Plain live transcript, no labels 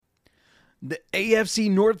The AFC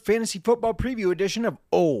North Fantasy Football Preview edition of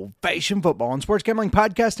Old Fashioned Football on Sports Gambling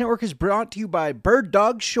Podcast Network is brought to you by Bird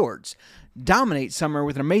Dog Shorts. Dominate summer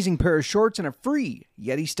with an amazing pair of shorts and a free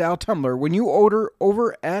Yeti-style tumbler when you order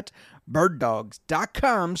over at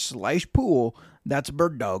birddogs.com/pool. That's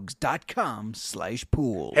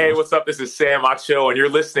birddogs.com/pool. Hey, what's up? This is Sam Acho, and you're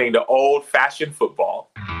listening to Old Fashioned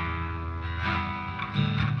Football.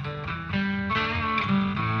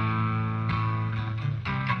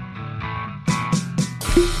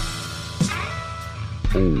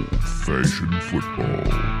 Old-fashioned football.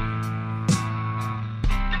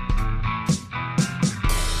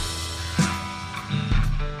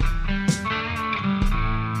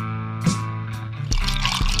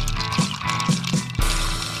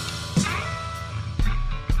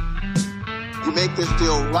 You make this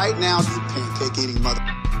deal right now, you pancake-eating mother.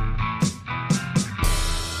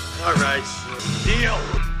 All right, deal.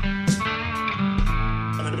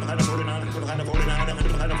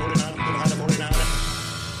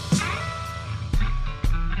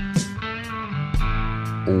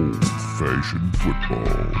 Old-fashioned football.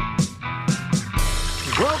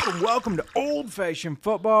 Welcome to Old Fashioned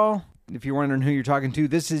Football. If you're wondering who you're talking to,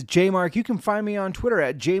 this is J-Mark. You can find me on Twitter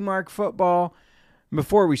at JMarkFootball.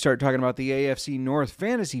 Before we start talking about the AFC North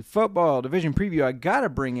Fantasy Football Division Preview, I got to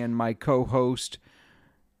bring in my co-host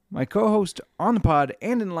on the pod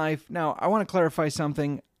and in life. Now, I want to clarify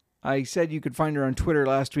something. I said you could find her on Twitter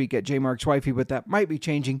last week at JMarksWifey, but that might be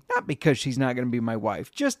changing. Not because she's not going to be my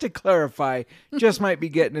wife. Just to clarify, just might be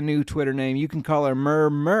getting a new Twitter name. You can call her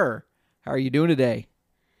Mur. How are you doing today?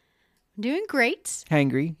 Doing great.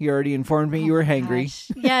 Hangry. You already informed me you were hangry.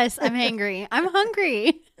 Gosh. Yes, I'm hangry. I'm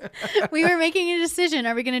hungry. We were making a decision.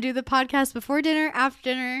 Are we going to do the podcast before dinner, after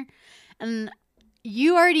dinner? And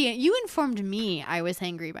you informed me I was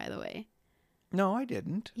hangry, by the way. No, I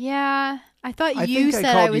didn't. Yeah. I thought I you think said I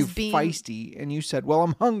I called was you being feisty, and you said, well,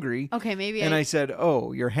 I'm hungry. Okay, maybe. And I said,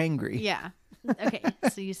 oh, you're hangry. Yeah. Okay,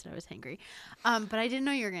 so you said I was hangry. But I didn't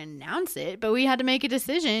know you were going to announce it. But we had to make a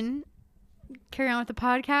decision. Carry on with the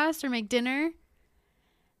podcast or make dinner.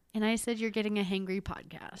 And I said, you're getting a hangry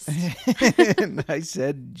podcast. And I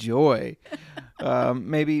said, joy.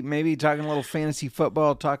 Maybe talking a little fantasy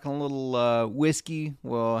football, talking a little whiskey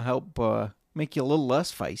will help make you a little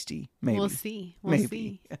less feisty. Maybe. We'll see. We'll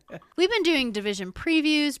see. We've been doing division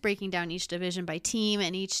previews, breaking down each division by team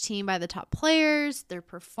and each team by the top players, their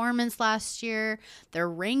performance last year, their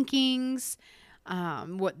rankings,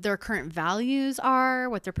 what their current values are,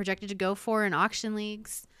 what they're projected to go for in auction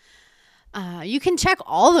leagues. You can check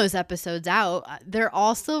all those episodes out. They're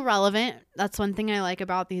all still relevant. That's one thing I like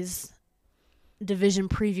about these division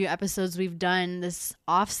preview episodes we've done this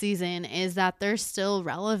off season is that they're still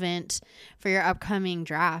relevant for your upcoming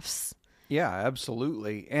drafts. Yeah,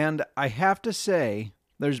 absolutely. And I have to say,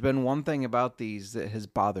 there's been one thing about these that has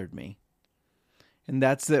bothered me. And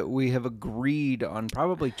that's that we have agreed on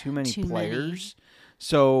probably too many players.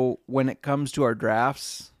 So when it comes to our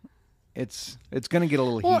drafts, it's going to get a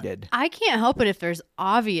little heated. I can't help it if there's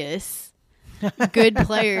obvious good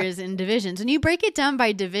players in divisions. And you break it down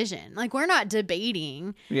by division. Like, we're not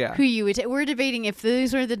debating who you would take. We're debating if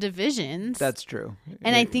those are the divisions. That's true.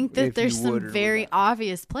 And I think that there's some very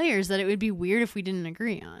obvious players that it would be weird if we didn't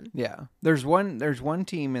agree on. Yeah. There's one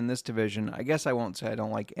team in this division. I guess I won't say I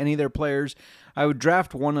don't like any of their players. I would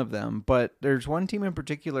draft one of them. But there's one team in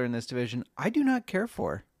particular in this division I do not care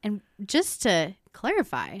for. And just to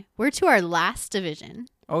clarify, we're to our last division.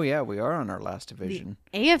 Oh, yeah. We are on our last division.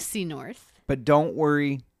 The AFC North. But don't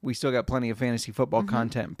worry, we still got plenty of fantasy football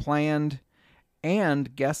content planned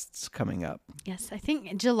and guests coming up. Yes, I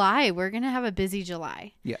think in July, we're going to have a busy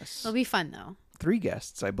July. Yes. It'll be fun, though. 3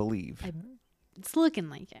 guests, I believe. It's looking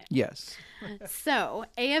like it. Yes. So,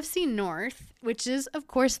 AFC North, which is, of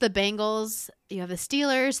course, the Bengals. You have the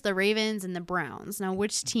Steelers, the Ravens, and the Browns. Now,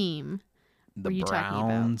 which team were you talking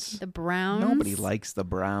about? The Browns? Nobody likes the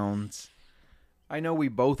Browns. I know we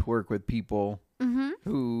both work with people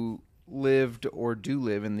who lived or do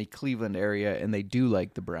live in the Cleveland area, and they do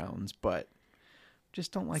like the Browns, but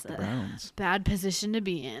just don't like the Browns. Bad position to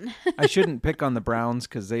be in. I shouldn't pick on the Browns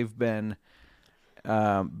because they've been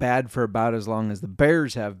bad for about as long as the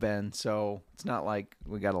Bears have been, so it's not like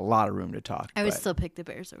we got a lot of room to talk. I would still pick the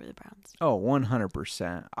Bears over the Browns. Oh,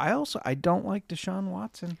 100%. I don't like Deshaun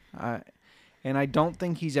Watson. And I don't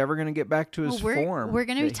think he's ever going to get back to his form. We're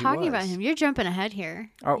going to be talking about him. You're jumping ahead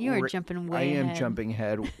here. You are jumping way ahead. I am jumping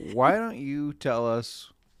ahead. Why don't you tell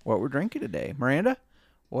us what we're drinking today? Miranda,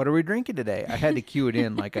 What are we drinking today? I had to cue it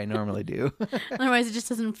in like I normally do. Otherwise, it just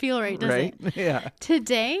doesn't feel right, does Right? it? Yeah.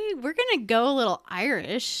 Today, we're going to go a little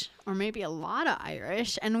Irish, or maybe a lot of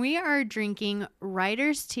Irish, and we are drinking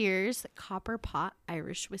Writer's Tears Copper Pot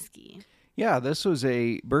Irish Whiskey. Yeah, this was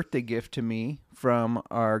a birthday gift to me from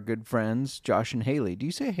our good friends, Josh and Haley. Do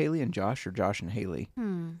you say Haley and Josh or Josh and Haley?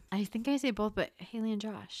 I think I say both, but Haley and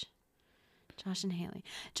Josh. Josh and Haley.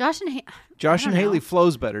 Josh and Haley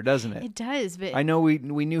flows better, doesn't it? It does, but I know we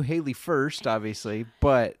knew Haley first, obviously,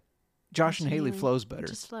 but Josh and Haley flows better. It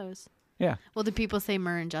just flows. Yeah. Well, do people say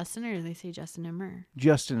Murr and Justin, or do they say Justin and Murr?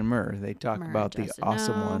 Justin and Murr. They talk Murr about and the Justin.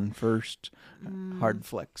 awesome No. one first. Hard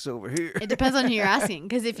flex over here. It depends on who you're asking,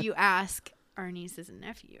 because if you ask our nieces and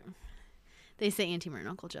nephew, they say Auntie Murr and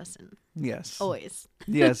Uncle Justin. Yes. Always.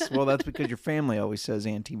 Yes. Well, that's because your family always says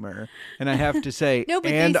Auntie Murr. And I have to say, No,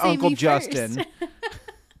 but and they say Uncle me Justin. first.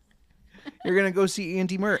 You're going to go see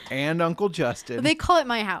Auntie Murr and Uncle Justin. They call it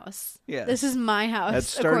my house. Yes. This is my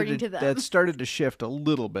house, according to them. That started to shift a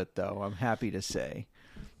little bit, though, I'm happy to say.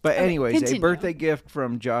 But anyways, continue. a birthday gift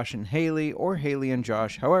from Josh and Haley, or Haley and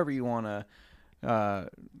Josh, however you want to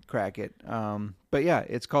crack it. But yeah,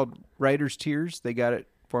 it's called Writer's Tears. They got it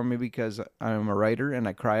for me because I'm a writer and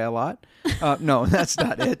I cry a lot. No, that's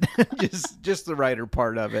not it. just the writer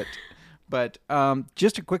part of it. But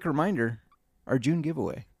just a quick reminder, our June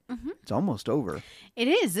giveaway. It's almost over. It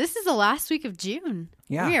is. This is the last week of June.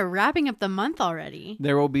 Yeah. We are wrapping up the month already.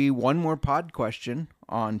 There will be one more pod question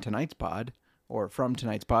on tonight's pod, or from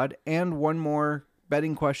tonight's pod, and one more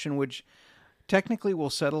betting question, which technically will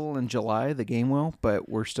settle in July, the game will, but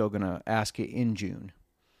we're still going to ask it in June.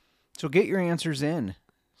 So get your answers in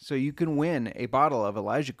so you can win a bottle of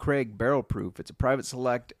Elijah Craig Barrel Proof. It's a private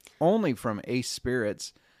select only from Ace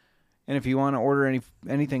Spirits. And if you want to order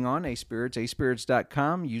anything on Ace Spirits,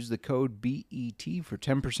 acespirits.com, use the code BET for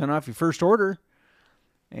 10% off your first order.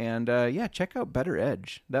 And yeah, check out Better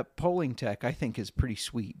Edge. That polling tech, I think, is pretty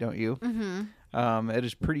sweet, don't you? Mm-hmm. It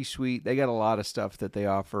is pretty sweet. They got a lot of stuff that they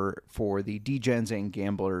offer for the degens and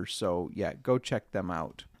gamblers. So yeah, go check them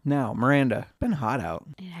out. Now, Miranda, it's been hot out.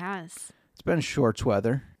 It has. It's been shorts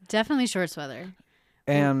weather. Definitely shorts weather.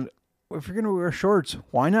 And if you're going to wear shorts,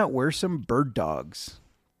 why not wear some bird dogs?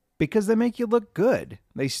 Because they make you look good.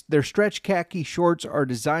 Their stretch khaki shorts are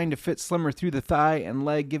designed to fit slimmer through the thigh and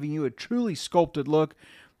leg, giving you a truly sculpted look.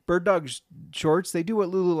 Bird Dogs shorts, they do what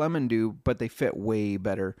Lululemon do, but they fit way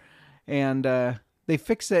better. And they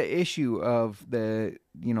fix that issue of the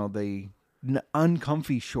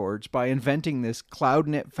uncomfy shorts by inventing this cloud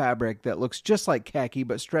knit fabric that looks just like khaki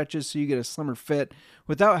but stretches so you get a slimmer fit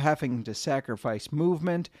without having to sacrifice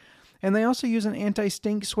movement. And they also use an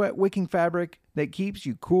anti-stink sweat wicking fabric that keeps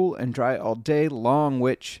you cool and dry all day long,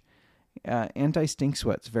 which anti-stink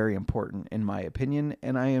sweat's very important in my opinion,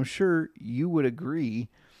 and I am sure you would agree.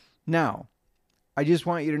 Now, I just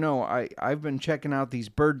want you to know, I've been checking out these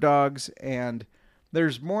Bird Dogs, and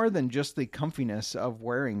there's more than just the comfiness of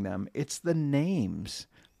wearing them. It's the names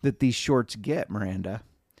that these shorts get, Miranda.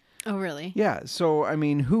 Oh, really? Yeah, so, I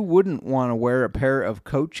mean, who wouldn't want to wear a pair of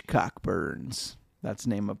Coach Cockburns? That's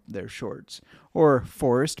the name of their shorts. Or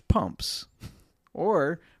Forest Pumps.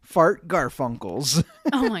 Or Fart Garfunkels.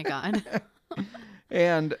 Oh, my God.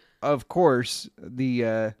 And, of course,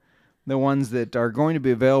 the ones that are going to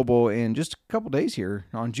be available in just a couple days here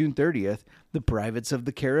on June 30th, the Privates of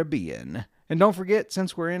the Caribbean. And don't forget,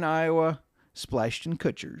 since we're in Iowa, Splashed and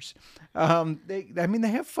Kutchers. They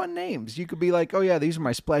have fun names. You could be like, oh, yeah, these are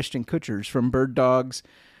my Splashed and Kutchers from Bird Dogs.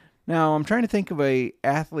 Now, I'm trying to think of a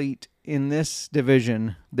athlete in this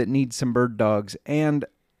division that needs some Bird Dogs, and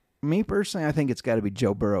me personally, I think it's got to be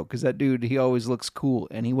Joe Burrow, because that dude, he always looks cool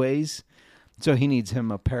anyways, so he needs him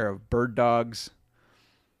a pair of Bird Dogs.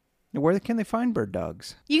 Now, where can they find Bird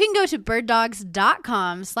Dogs? You can go to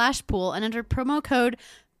birddogs.com/pool and enter promo code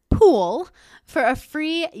POOL for a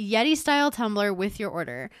free Yeti-style tumbler with your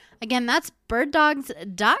order. Again, that's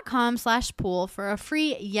birddogs.com/pool for a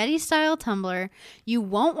free Yeti-style tumbler. You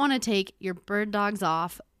won't want to take your Bird Dogs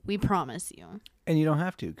off. We promise you. And you don't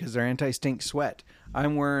have to, because they're anti-stink sweat.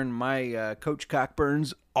 I'm wearing my Coach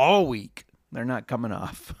Cockburns all week. They're not coming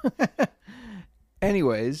off.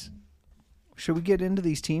 Anyways, should we get into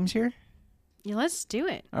these teams here? Yeah, let's do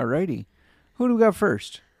it. Alrighty. Who do we got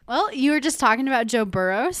first? Well, you were just talking about Joe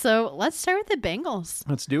Burrow, so let's start with the Bengals.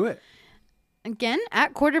 Let's do it. Again,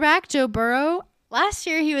 at quarterback, Joe Burrow. Last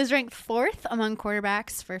year, he was ranked 4th among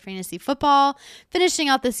quarterbacks for fantasy football, finishing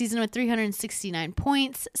out the season with 369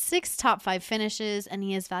 points, 6 top 5 finishes, and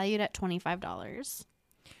he is valued at $25.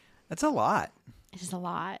 That's a lot. It is a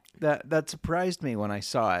lot. That surprised me when I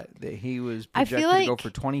saw it, that he was I feel projected to go like for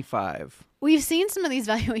 25. we've seen some of these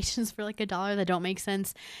valuations for like $1 that don't make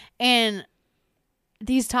sense. And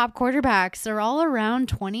these top quarterbacks are all around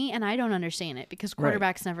 20, and I don't understand it because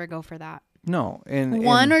quarterbacks never go for that. No. And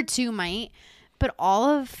one or two might, but all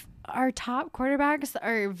of our top quarterbacks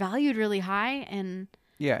are valued really high. And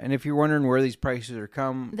yeah, and if you're wondering where these prices are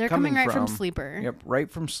they're coming right from Sleeper. Yep, right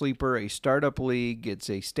from Sleeper, a startup league. It's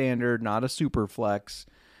a standard, not a super flex.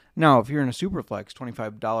 Now, if you're in a super flex,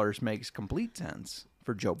 $25 makes complete sense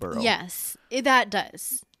for Joe Burrow. Yes, that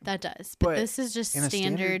does. That does. But this is just in a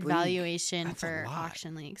standard league, valuation for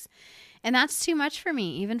auction leagues. And that's too much for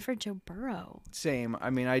me, even for Joe Burrow. Same. I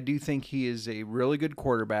mean, I do think he is a really good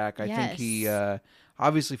quarterback. I think he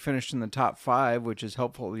obviously finished in the top 5, which is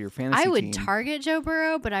helpful to your fantasy team. I would team. target Joe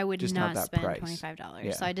Burrow, but I would Just not spend price. $25.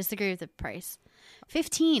 Yeah. So I disagree with the price.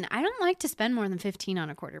 15. I don't like to spend more than 15 on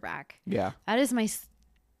a quarterback. Yeah. That is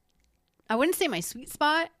I wouldn't say my sweet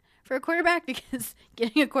spot for a quarterback, because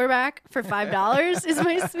getting a quarterback for $5 is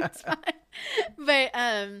my sweet spot. But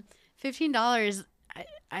 $15,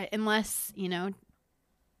 unless,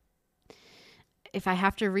 if I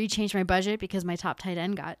have to rechange my budget because my top tight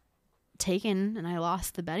end got taken and I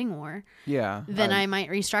lost the betting war, then I might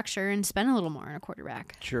restructure and spend a little more on a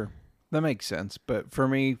quarterback. Sure. That makes sense. But for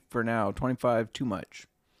me, for now, 25, too much.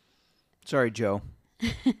 Sorry, Joe.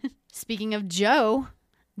 Speaking of Joe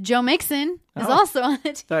Mixon is also on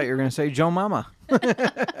the team. Thought you were going to say Joe Mama.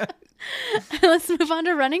 Let's move on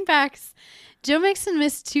to running backs. Joe Mixon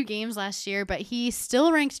missed 2 games last year, but he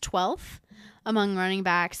still ranked 12th among running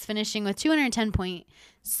backs, finishing with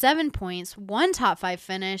 210.7 points, 1 top 5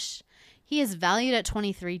 finish. He is valued at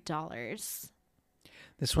 $23.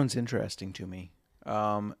 This one's interesting to me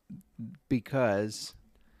because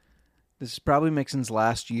this is probably Mixon's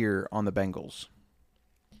last year on the Bengals.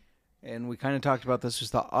 And we kind of talked about this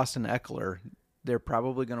with Austin Eckler. They're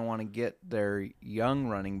probably going to want to get their young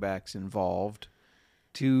running backs involved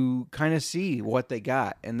to kind of see what they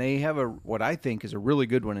got. And they have what I think is a really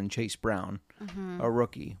good one in Chase Brown, a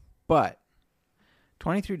rookie. But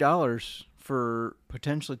 $23 for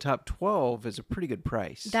potentially top 12 is a pretty good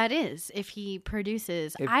price. That is, if he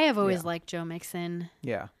produces. I have always liked Joe Mixon.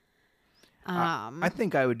 Yeah. I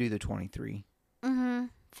think I would do the 23. Mm-hmm.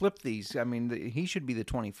 Flip these. I mean, he should be the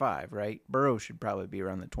 25, right? Burrow should probably be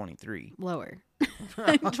around the 23. Lower.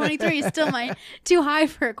 23 is still too high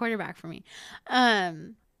for a quarterback for me.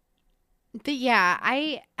 But yeah,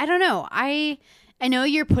 I don't know. I know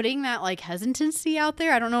you're putting that like hesitancy out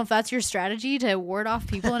there. I don't know if that's your strategy to ward off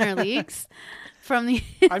people in our leagues from the.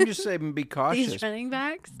 I'm just saying, be cautious. These running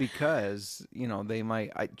backs, because they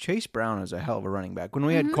might. Chase Brown is a hell of a running back. When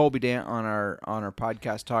we had Colby Dant on our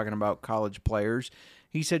podcast talking about college players,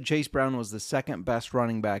 he said Chase Brown was the second best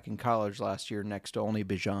running back in college last year, next to only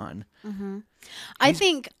Bijan. Mm-hmm. I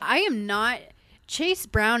think I am not. Chase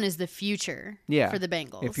Brown is the future for the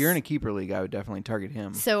Bengals. If you're in a keeper league, I would definitely target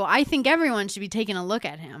him. So I think everyone should be taking a look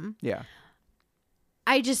at him. Yeah.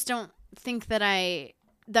 I just don't think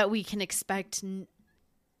that we can expect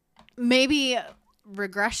maybe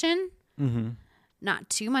regression. Mm-hmm. Not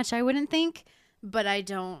too much, I wouldn't think. But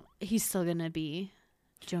he's still going to be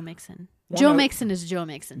Joe Mixon. Joe Mixon is Joe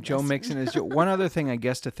Mixon. Joe Mixon is one other thing I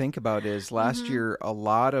guess to think about is last year a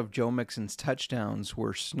lot of Joe Mixon's touchdowns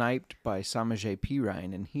were sniped by Samaje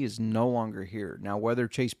Perine, and he is no longer here. Now, whether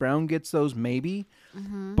Chase Brown gets those, maybe,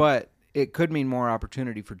 but it could mean more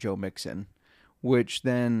opportunity for Joe Mixon, which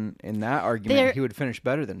then in that argument he would finish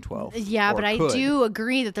better than 12. Yeah, but I do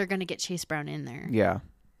agree that they're going to get Chase Brown in there. Yeah.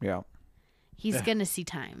 He's going to see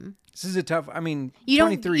time. This is a tough. I mean, you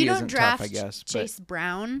 23 don't isn't draft tough, I guess. Chase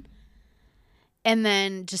Brown and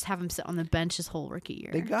then just have him sit on the bench his whole rookie year.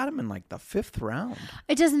 They got him in like the 5th round.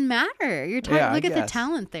 It doesn't matter. You're look at the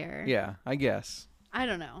talent there. Yeah, I guess. I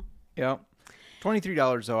don't know. Yep.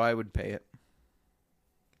 $23 though, I would pay it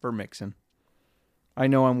for Mixon. I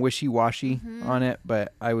know I'm wishy-washy on it,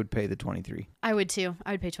 but I would pay the 23. I would too.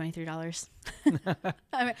 I would pay $23.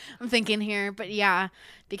 I'm thinking here, but yeah,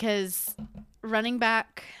 because running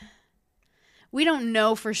back, we don't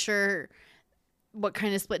know for sure what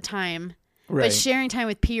kind of split time. Right. But sharing time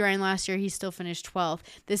with Perine last year, he still finished 12th.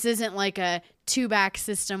 This isn't like a 2-back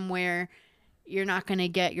system where you're not going to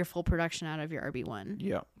get your full production out of your RB1.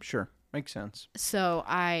 Yeah, sure. Makes sense. So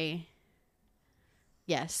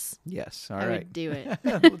Yes. All right. I would do it.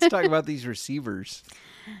 Let's talk about these receivers.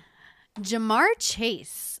 Jamar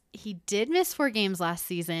Chase. He did miss 4 games last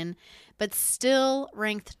season, but still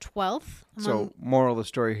ranked 12th. So, moral of the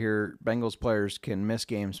story here, Bengals players can miss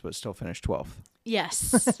games but still finish 12th.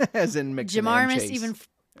 Yes. As in Mixon Jamar and missed Chase. even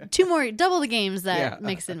 2 more, double the games that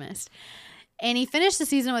Mixon missed. And he finished the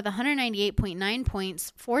season with 198.9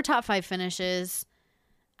 points, 4 top 5 finishes.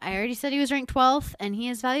 I already said he was ranked 12th, and he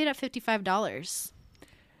is valued at $55.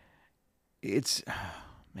 It's,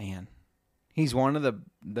 man, he's one of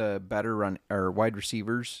the better run or wide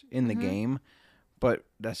receivers in the game, but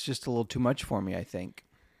that's just a little too much for me, I think.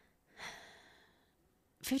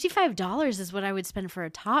 $55 is what I would spend for a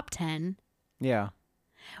top 10. Yeah.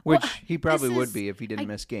 Which Well, he probably this would is- be if he didn't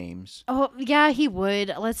miss games. Oh, yeah, he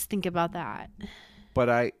would. Let's think about that.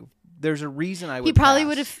 But there's a reason I would He probably pass.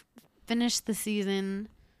 would have finished the season.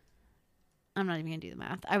 I'm not even going to do the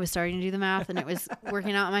math. I was starting to do the math, and it was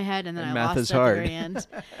working out in my head, and then And I math lost is at hard. the very end.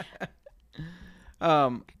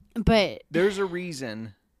 But There's a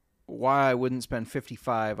reason why I wouldn't spend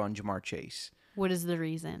 $55 on Jamar Chase. what is the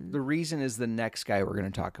reason? The reason is the next guy we're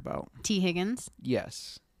going to talk about. T. Higgins?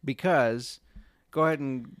 Yes. Because, go ahead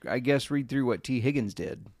and, I guess, read through what T. Higgins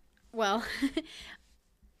did. Well,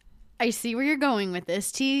 I see where you're going with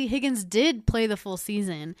this. T. Higgins did play the full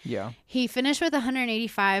season. Yeah. He finished with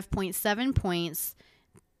 185.7 points,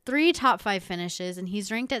 3 top 5 finishes, and he's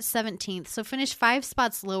ranked at 17th. So finished 5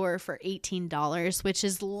 spots lower for $18, which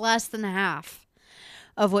is less than half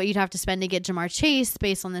of what you'd have to spend to get Jamar Chase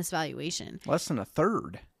based on this valuation. Less than a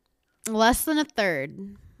third. Less than a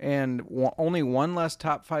third. And only one less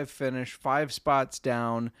top 5 finish, 5 spots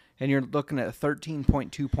down, and you're looking at a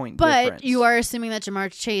 13.2 point But difference. you are assuming that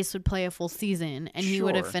Jamar Chase would play a full season, and he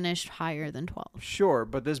would have Sure. finished higher than 12. Sure,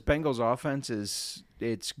 but this Bengals offense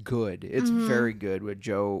it's good. It's very good with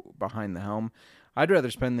Joe behind the helm. I'd rather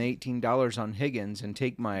spend the $18 on Higgins and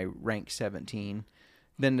take my rank 17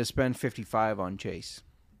 than to spend $55 on Chase.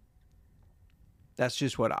 That's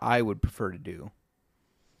just what I would prefer to do.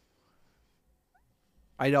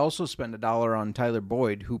 I'd also spend $1 on Tyler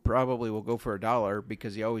Boyd, who probably will go for $1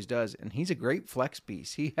 because he always does, and he's a great flex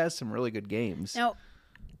piece. He has some really good games. Now,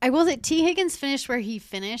 I will say T. Higgins finished where he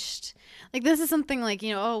finished. Like, this is something like,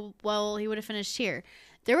 oh, well, he would have finished here.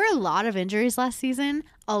 There were a lot of injuries last season.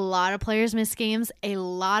 A lot of players missed games. A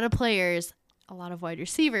lot of wide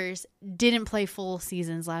receivers didn't play full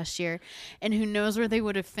seasons last year. And who knows where they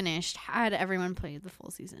would have finished had everyone played the full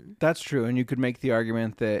season. That's true, and you could make the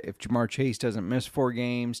argument that if Jamar Chase doesn't miss 4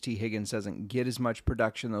 games, T. Higgins doesn't get as much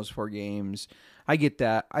production those 4 games. I get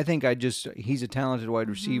that. I think he's a talented wide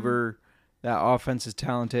receiver. That offense is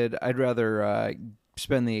talented. I'd rather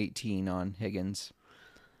spend the 18 on Higgins.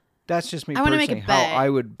 That's just me I want to personally, make a bet. how I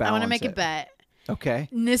would balance I want to make it. a bet. Okay.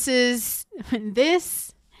 And this is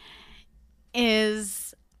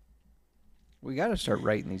We got to start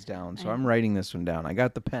writing these down, so I'm writing this one down. I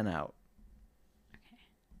got the pen out.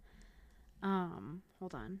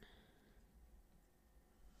 hold on.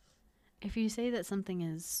 If you say that something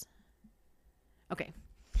is okay,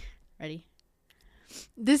 ready?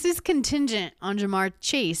 This is contingent on Jamar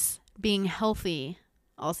Chase being healthy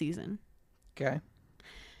all season. Okay.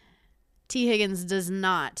 T. Higgins does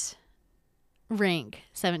not rank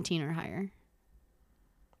 17 or higher.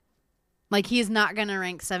 Like, he is not going to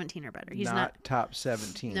rank 17 or better. He's not. top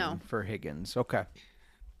 17 No. for Higgins. Okay.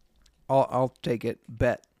 I'll take it.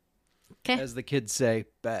 Bet. Okay. As the kids say,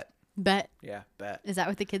 bet. Bet. Yeah, bet. Is that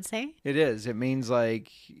what the kids say? It is. It means like,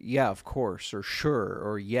 yeah, of course, or sure,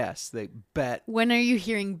 or yes. They bet. When are you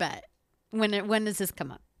hearing bet? When does this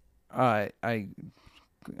come up? I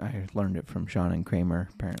learned it from Sean and Kramer.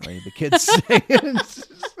 Apparently, the kids say it.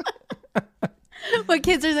 What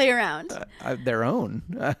kids are they around? Their own.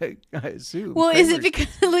 I assume. Well, is it Kramer's-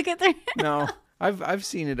 because look at their No, I've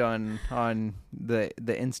seen it on the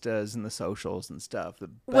Instas and the socials and stuff. The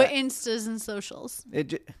what bet. instas and socials?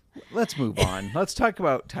 Let's move on. Let's talk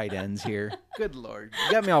about tight ends here. Good Lord,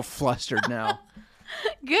 you got me all flustered now.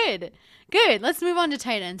 Good. Let's move on to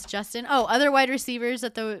tight ends, Justin. Oh, other wide receivers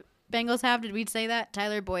that the Bengals have. Did we say that?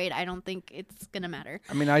 Tyler Boyd. I don't think it's gonna matter.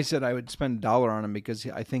 I mean, I said I would spend $1 on him because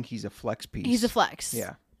I think he's a flex piece. He's a flex.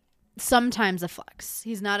 Yeah. Sometimes a flex.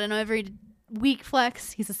 He's not an every week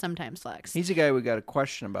flex. He's a sometimes flex. He's a guy we got a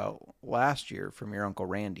question about last year from your Uncle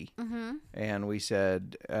Randy. Mm-hmm. And we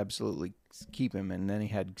said absolutely keep him, and then he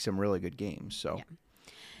had some really good games. So Yeah.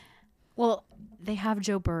 Well, they have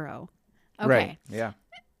Joe Burrow. Okay. Right. Yeah.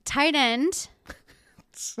 Tight end.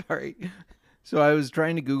 Sorry. So I was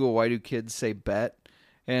trying to Google why do kids say bet,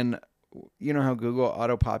 and you know how Google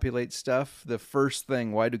auto-populates stuff? The first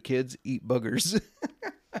thing, why do kids eat boogers?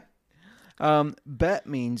 Bet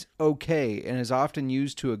means okay and is often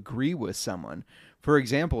used to agree with someone. For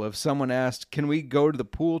example, if someone asked, can we go to the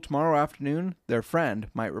pool tomorrow afternoon? Their friend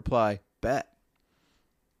might reply, bet.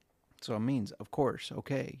 So it means, of course,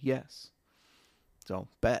 okay, yes. So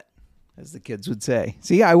bet, as the kids would say.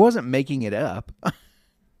 See, I wasn't making it up.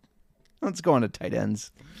 Let's go on to tight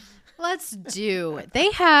ends. Let's do.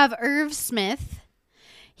 They have Irv Smith.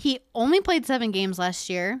 He only played 7 games last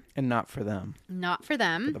year. And not for them. Not for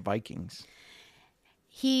them. For the Vikings.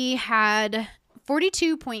 He had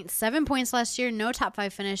 42.7 points last year, no top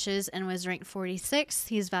 5 finishes, and was ranked 46.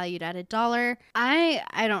 He's valued at $1.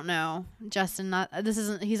 I don't know, Justin.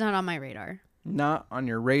 He's not on my radar. Not on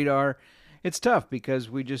your radar. It's tough because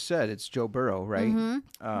we just said it's Joe Burrow, right?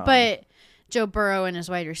 Mm-hmm. But Joe Burrow and his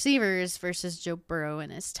wide receivers versus Joe Burrow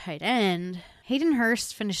and his tight end. Hayden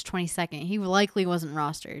Hurst finished 22nd. He likely wasn't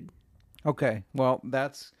rostered. Okay, well,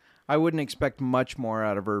 I wouldn't expect much more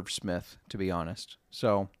out of Irv Smith, to be honest.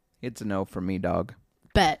 So it's a no from me, dog.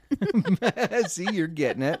 Bet. See, you're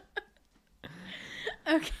getting it.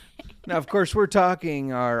 Okay. Now, of course, we're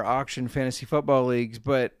talking our auction fantasy football leagues,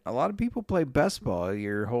 but a lot of people play best ball.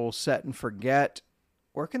 Your whole set and forget.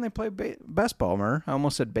 Where can they play best ball, Mer? I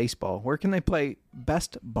almost said baseball. Where can they play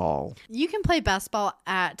best ball? You can play best ball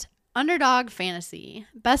at Underdog Fantasy.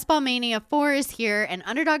 Best Ball Mania 4 is here, and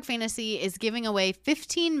Underdog Fantasy is giving away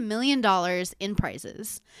 $15 million in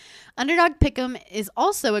prizes. Underdog Pick'em is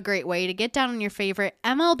also a great way to get down on your favorite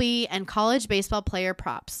MLB and college baseball player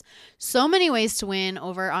props. So many ways to win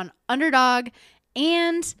over on Underdog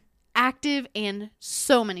and active in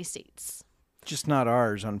so many states. Just not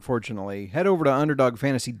ours, unfortunately. Head over to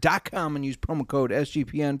UnderdogFantasy.com and use promo code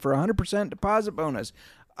SGPN for a 100% deposit bonus.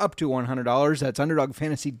 Up to $100. That's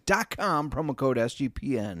UnderdogFantasy.com, promo code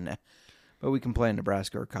SGPN. But we can play in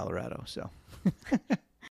Nebraska or Colorado, so.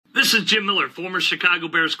 This is Jim Miller, former Chicago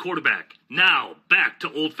Bears quarterback. Now, back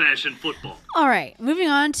to old-fashioned football. All right, moving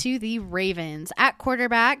on to the Ravens. At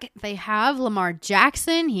quarterback, they have Lamar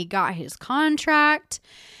Jackson. He got his contract.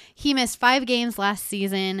 He missed 5 games last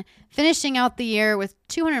season, finishing out the year with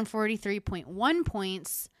 243.1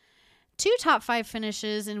 points, 2 top 5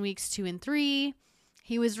 finishes in weeks 2 and 3.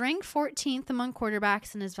 He was ranked 14th among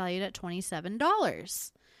quarterbacks and is valued at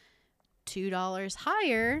 $27. $2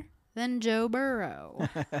 higher than Joe Burrow.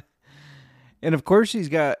 And, of course, he's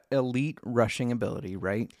got elite rushing ability,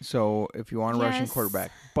 right? So if you want a rushing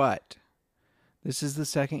quarterback. But this is the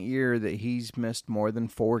second year that he's missed more than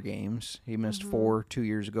 4 games. He missed 4 2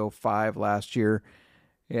 years ago, 5 last year.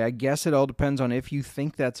 Yeah, I guess it all depends on if you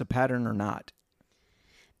think that's a pattern or not.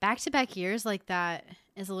 Back-to-back years like that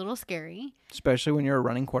is a little scary. Especially when you're a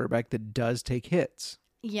running quarterback that does take hits.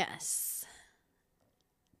 Yes.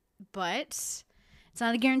 But it's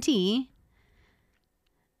not a guarantee.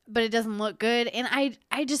 But it doesn't look good. And I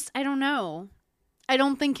don't know. I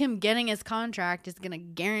don't think him getting his contract is going to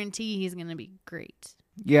guarantee he's going to be great.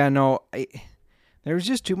 Yeah, no, there was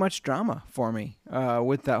just too much drama for me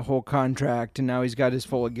with that whole contract, and now he's got his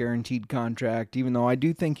full guaranteed contract, even though I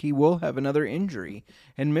do think he will have another injury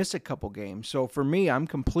and miss a couple games. So for me, I'm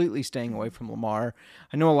completely staying away from Lamar.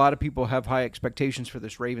 I know a lot of people have high expectations for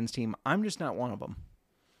this Ravens team. I'm just not one of them.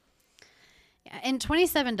 And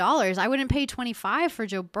 $27, I wouldn't pay $25 for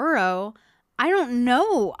Joe Burrow. I don't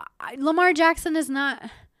know. Lamar Jackson is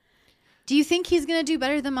not. Do you think he's going to do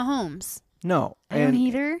better than Mahomes? No. I don't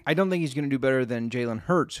either. I don't think he's going to do better than Jalen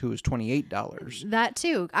Hurts, who is $28. That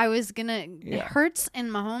too. I was going to. Yeah. Hurts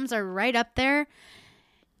and Mahomes are right up there.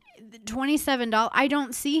 $27. I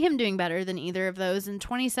don't see him doing better than either of those. And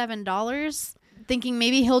 $27, thinking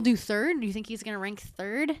maybe he'll do third. Do you think he's going to rank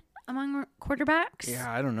third among quarterbacks?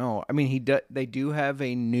 Yeah, I don't know. I mean, they do have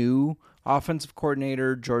a new offensive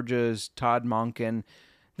coordinator, Georgia's Todd Monken.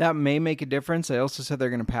 That may make a difference. They also said they're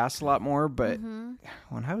going to pass a lot more, but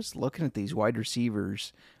when I was looking at these wide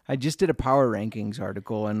receivers, I just did a power rankings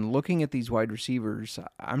article, and looking at these wide receivers,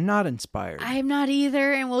 I'm not inspired. I'm not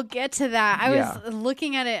either, and we'll get to that. I was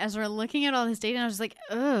looking at it as we're looking at all this data, and I was like,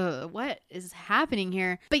 ugh, what is happening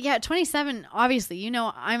here? But yeah, 27, obviously,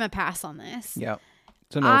 I'm a pass on this. Yeah.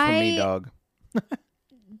 It's a no for me, dog.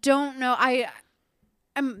 Don't know.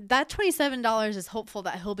 I'm that $27 is hopeful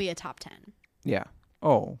that he'll be a top 10. Yeah.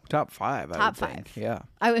 Oh, top 5. Top 5. Think. Yeah.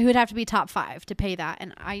 It would have to be top 5 to pay that,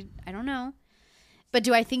 and I don't know. But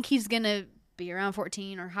do I think he's gonna be around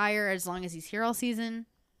 14 or higher as long as he's here all season?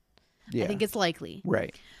 Yeah. I think it's likely.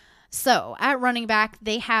 Right. So at running back,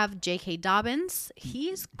 they have J.K. Dobbins.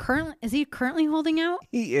 Is he currently holding out?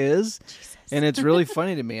 He is. Jesus. And it's really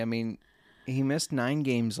funny to me. I mean, he missed 9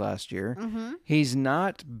 games last year. Mm-hmm. He's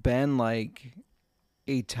not been like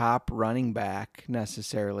a top running back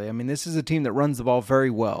necessarily. I mean, this is a team that runs the ball very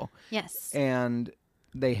well. Yes. And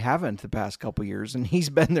they haven't the past couple years, and he's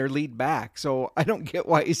been their lead back. So I don't get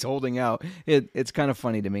why he's holding out. It's kind of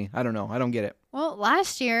funny to me. I don't know. I don't get it. Well,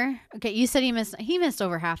 last year, okay, you said he missed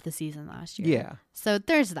over half the season last year. Yeah. So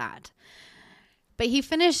there's that. But he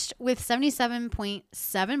finished with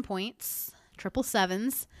 77.7 points, triple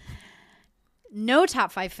sevens, no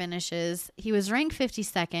top 5 finishes. He was ranked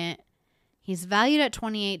 52nd. He's valued at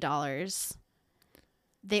 $28.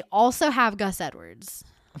 They also have Gus Edwards.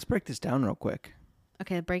 Let's break this down real quick.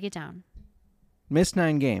 Okay, break it down. Missed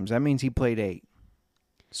 9 games. That means he played 8.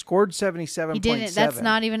 Scored 77.7. He didn't. That's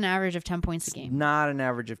not even an average of 10 points a game. Not an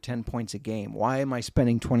average of 10 points a game. Why am I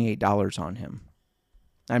spending $28 on him?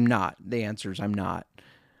 I'm not. The answer is I'm not.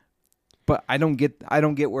 But I don't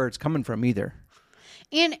get where it's coming from either.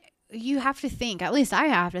 And you have to think, at least I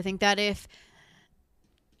have to think, that if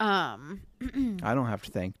I don't have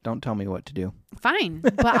to think. Don't tell me what to do. fine.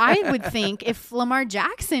 But I would think if Lamar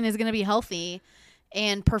Jackson is going to be healthy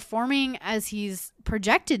and performing as he's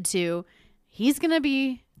projected to, he's going to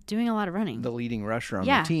be doing a lot of running. The leading rusher on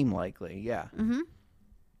Yeah. the team, likely. Yeah. Mm-hmm.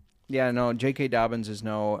 Yeah, no, J.K. Dobbins is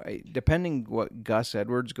no... Depending what Gus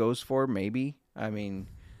Edwards goes for, maybe. I mean,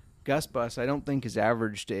 Gus Bus, I don't think has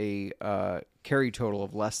averaged a carry total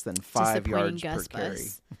of less than 5 yards Gus per carry.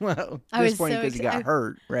 Bus. Well, I was disappointing so because he got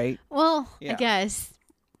hurt, right? Well, Yeah. I guess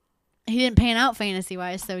he didn't pan out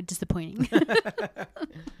fantasy-wise, so disappointing.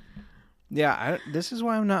 Yeah, this is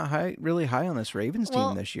why I'm not really high on this Ravens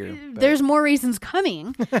team this year. But There's more reasons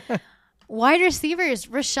coming. Wide receivers,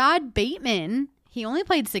 Rashad Bateman, he only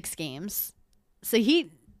played 6 games. So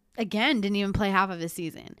he, again, didn't even play half of his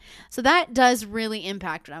season. So that does really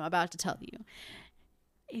impact what I'm about to tell you.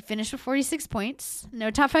 He finished with 46 points.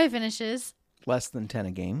 No top 5 finishes. less than 10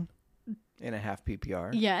 a game in a half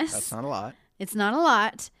PPR. Yes. That's not a lot. It's not a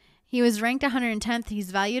lot. He was ranked 110th.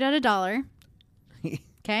 He's valued at $1.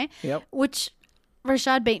 Okay? Yep. Which,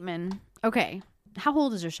 Rashad Bateman, okay. How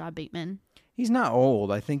old is Rashad Bateman? He's not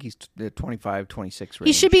old. I think he's 25, 26 range.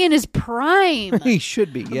 He should be in his prime. He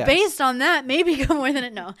should be, yes. Based on that, maybe go more than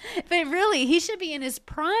it. No. But really, he should be in his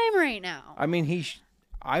prime right now. I mean,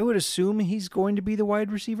 I would assume he's going to be the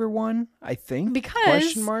wide receiver 1, I think. Because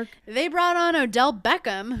Question mark? they brought on Odell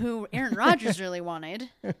Beckham, who Aaron Rodgers really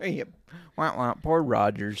wanted. Yep. Wah, wah, poor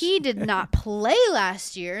Rodgers. He did not play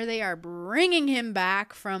last year. They are bringing him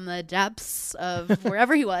back from the depths of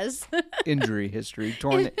wherever he was. Injury history.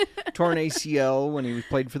 Torn ACL when he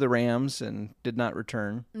played for the Rams and did not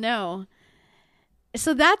return. No.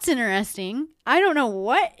 So that's interesting. I don't know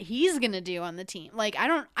what he's going to do on the team. Like, I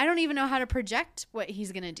don't even know how to project what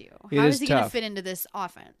he's going to do. How is he going to fit into this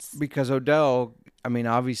offense? Because Odell, I mean,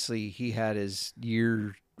 obviously he had his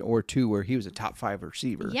year or two where he was a top 5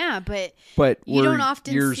 receiver. Yeah, but you don't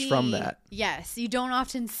often years see, from that. Yes, you don't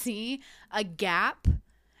often see a gap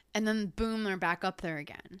and then boom, they're back up there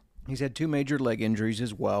again. He's had 2 major leg injuries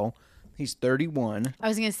as well. He's 31. I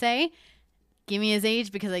was going to say, give me his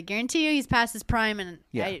age because I guarantee you he's past his prime, and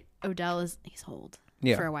Yeah. Odell he's old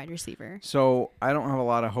for a wide receiver. So I don't have a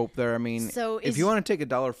lot of hope there. I mean, So if you want to take a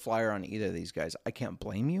dollar flyer on either of these guys, I can't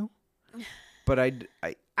blame you. But I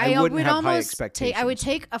wouldn't would have high almost expectations. I would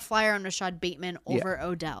take a flyer on Rashad Bateman over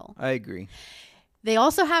Odell. I agree. They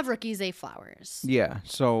also have rookie Zay Flowers. Yeah.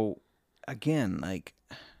 So again, like,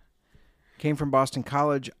 came from Boston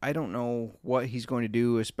College. I don't know what he's going to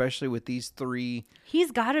do, especially with these 3.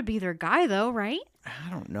 He's got to be their guy, though, right? I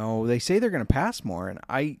don't know. They say they're going to pass more, and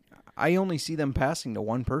I only see them passing to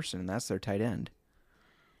one person, and that's their tight end.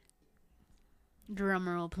 Drum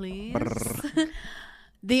roll, please.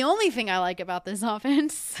 The only thing I like about this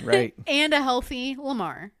offense, Right. and a healthy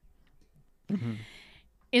Lamar,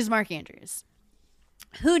 is Mark Andrews,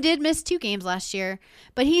 who did miss 2 games last year,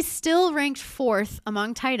 but he's still ranked 4th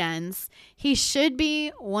among tight ends. He should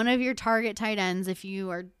be one of your target tight ends if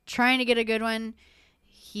you are trying to get a good one.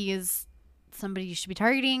 He is somebody you should be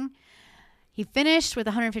targeting. He finished with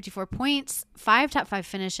 154 points, 5 top 5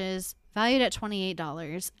 finishes, valued at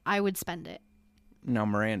 $28. I would spend it. Now,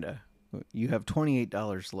 Miranda, you have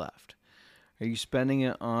 $28 left. Are you spending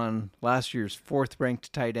it on last year's 4th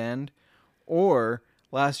ranked tight end or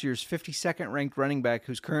last year's 52nd ranked running back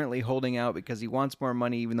who's currently holding out because he wants more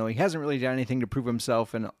money even though he hasn't really done anything to prove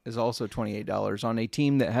himself and is also $28 on a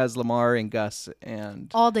team that has Lamar and Gus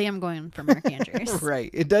and... All day I'm going for Mark Andrews. Right.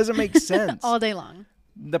 It doesn't make sense. All day long.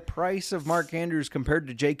 The price of Mark Andrews compared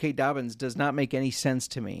to J.K. Dobbins does not make any sense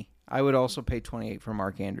to me. I would also pay $28 for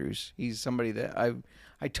Mark Andrews. He's somebody that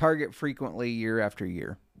I target frequently year after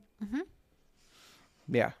year. Mm-hmm.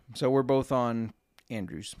 Yeah, so we're both on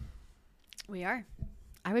Andrews. We are.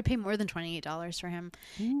 I would pay more than $28 for him.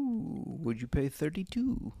 Ooh, would you pay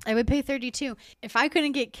 $32? I would pay $32. If I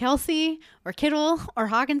couldn't get Kelsey or Kittle or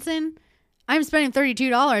Hawkinson, I'm spending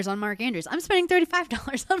 $32 on Mark Andrews. I'm spending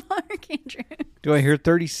 $35 on Mark Andrews. Do I hear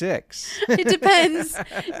 36? It depends.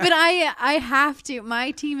 But I have to.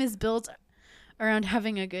 My team is built around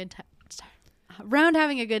having a good time. around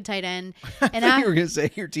having a good tight end. And I thought you were going to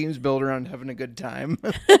say your team's built around having a good time.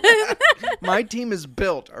 My team is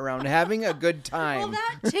built around having a good time. Well,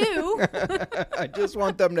 that too. I just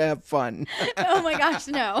want them to have fun. Oh my gosh,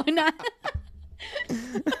 no.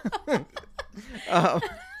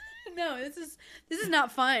 No, this is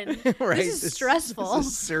not fun. Right? This is stressful. This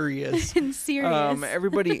is serious. And serious.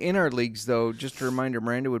 Everybody in our leagues, though, just a reminder,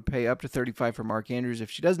 Miranda would pay up to $35 for Mark Andrews if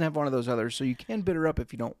she doesn't have one of those others, so you can bid her up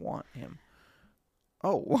if you don't want him.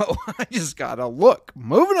 Oh, whoa. I just got a look.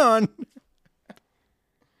 Moving on.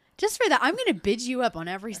 Just for that, I'm going to bid you up on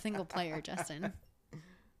every single player, Justin.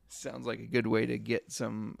 Sounds like a good way to get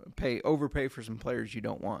some overpay for some players you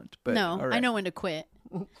don't want. But No, all right. I know when to quit.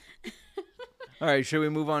 All right, should we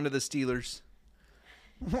move on to the Steelers?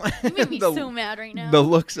 You made me so mad right now. The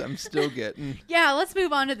looks I'm still getting. Yeah, let's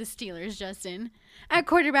move on to the Steelers, Justin. At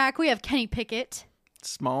quarterback, we have Kenny Pickett.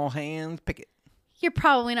 Small hands, Pickett. You're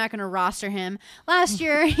probably not going to roster him. Last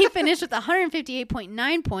year, he finished with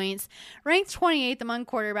 158.9 points, ranked 28th among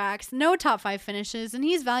quarterbacks, no top 5 finishes, and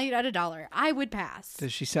he's valued at $1. I would pass.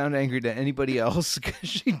 Does she sound angry to anybody else? Because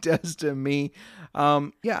she does to me.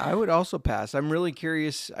 Yeah, I would also pass. I'm really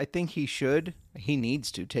curious. I think he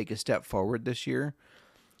needs to take a step forward this year.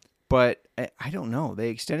 But I don't know. They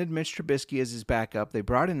extended Mitch Trubisky as his backup. They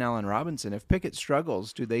brought in Allen Robinson. If Pickett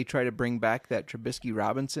struggles, do they try to bring back that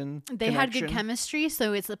Trubisky-Robinson They had good connection? chemistry,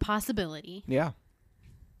 so it's a possibility. Yeah.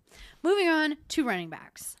 Moving on to running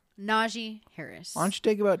backs. Najee Harris. Why don't you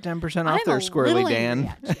take about 10% off I'm there, a Squirrely little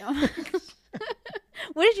Dan? angry at you.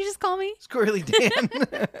 What did you just call me? Squirrely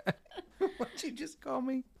Dan. What'd you just call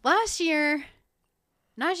me? Last year,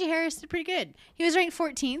 Najee Harris did pretty good. He was ranked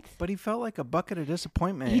 14th. But he felt like a bucket of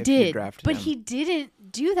disappointment He if you did, drafted but him. he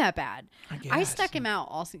didn't do that bad. I guess. stuck him out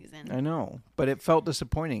all season. I know, but it felt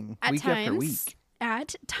disappointing week after week.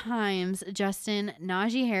 At times, Justin,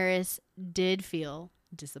 Najee Harris did feel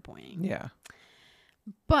disappointing. Yeah.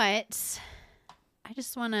 But I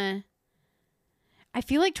just want to... I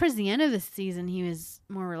feel like towards the end of the season, he was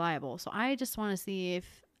more reliable. So I just want to see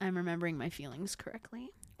if I'm remembering my feelings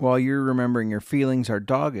correctly. While you're remembering your feelings, our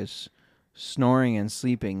dog is snoring and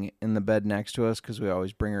sleeping in the bed next to us because we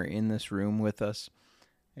always bring her in this room with us.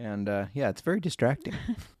 And, yeah, it's very distracting.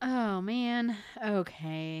 Oh, man.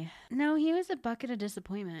 Okay. No, he was a bucket of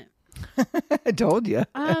disappointment. I told you.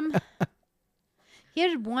 He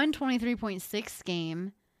had one 23.6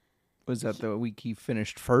 game. Was that the week he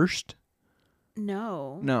finished first?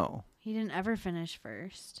 No. No. He didn't ever finish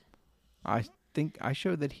first. I think I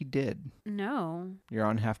showed that he did. No. You're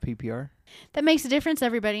on half PPR? That makes a difference,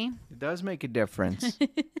 everybody. It does make a difference.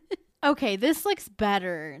 Okay, this looks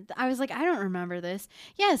better. I was like, I don't remember this.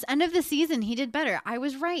 Yes, end of the season, he did better. I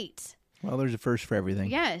was right. Well, there's a first for everything.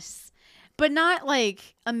 Yes. But not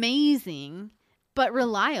like amazing, but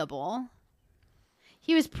reliable.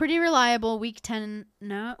 He was pretty reliable week 10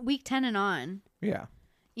 and on. Yeah.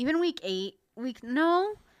 Even week 8,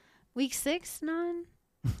 week 6 none.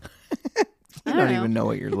 You don't even know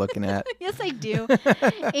what you're looking at. Yes, I do.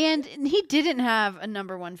 And he didn't have a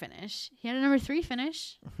number 1 finish. He had a number 3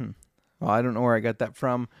 finish. Well, I don't know where I got that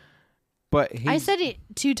from, but I said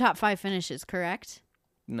 2 top 5 finishes, correct?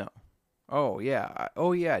 No. Oh yeah.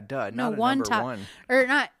 Oh yeah. Duh. No, Not a one number top, 1. or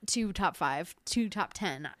not 2 top 5, 2 top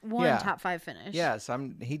 10, 1 Yeah. top 5 finish. Yes.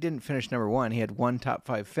 He didn't finish number 1. He had 1 top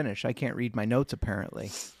 5 finish. I can't read my notes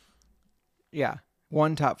apparently. Yeah.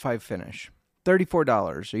 1 top 5 finish.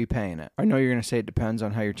 $34. Are you paying it? I know you're going to say it depends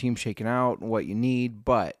on how your team's shaking out and what you need,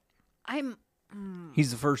 but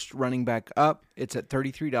he's the first running back up. It's at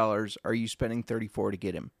 $33. Are you spending $34 to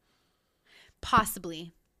get him?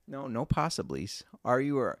 Possibly. No possiblies.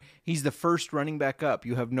 He's the first running back up.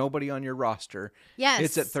 You have nobody on your roster. Yes.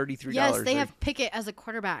 It's at $33. Yes, they have Pickett as a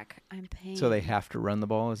quarterback. I'm paying. So they have to run the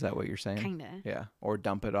ball? Is that what you're saying? Kinda. Yeah. Or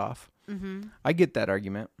dump it off. Mm-hmm. I get that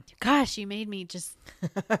argument. Gosh, you made me just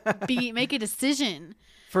make a decision.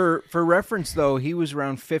 For reference, though, he was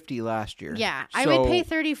around 50 last year. Yeah, I would pay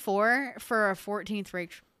 $34 for a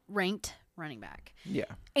 14th ranked running back. Yeah.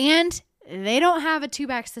 And they don't have a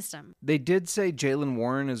 2-back system. They did say Jalen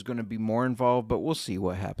Warren is going to be more involved, but we'll see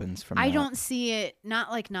what happens from that. I don't see it,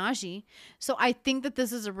 not like Najee. So I think that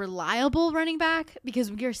this is a reliable running back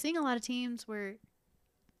because we are seeing a lot of teams where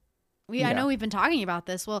I know we've been talking about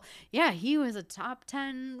this. Well, yeah, he was a top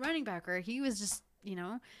 10 running back, or he was just,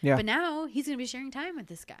 Yeah. But now he's going to be sharing time with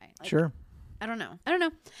this guy. Sure. I don't know.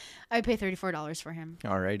 I would pay $34 for him.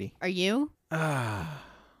 Alrighty. Are you? No.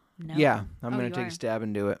 No. Yeah, I'm going you to take are. a stab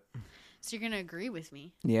and do it. So you're going to agree with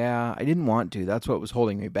me? Yeah, I didn't want to. That's what was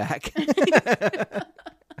holding me back.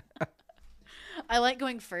 I like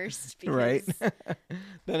going first. Because, Right.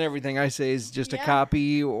 Then everything I say is just a Yeah.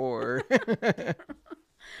 copy or.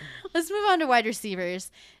 Let's move on to wide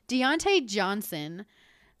receivers. Deontay Johnson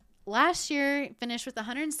last year finished with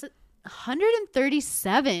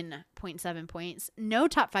 137.7 points, no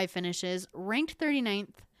top 5 finishes, ranked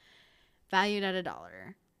 39th, valued at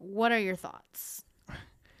 $1. What are your thoughts?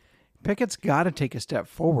 Pickett's got to take a step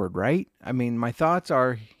forward, right? I mean, my thoughts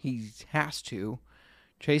are he has to.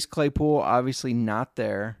 Chase Claypool, obviously not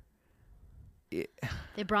there.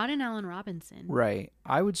 They brought in Allen Robinson. Right.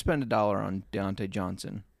 I would spend $1 on Deontay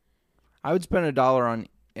Johnson. I would spend $1 on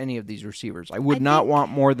any of these receivers. I would not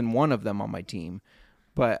want more than one of them on my team,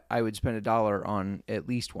 but I would spend $1 on at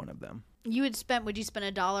least one of them. Would you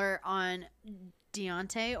spend $1 on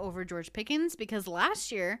Deontay over George Pickens? Because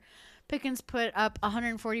last year, Pickens put up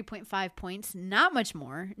 140.5 points, not much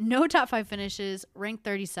more. No top 5 finishes, ranked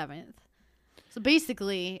 37th. So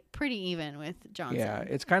basically, pretty even with Johnson. Yeah,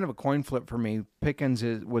 it's kind of a coin flip for me. Pickens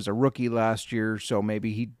was a rookie last year, so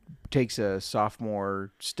maybe he takes a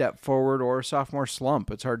sophomore step forward or a sophomore slump.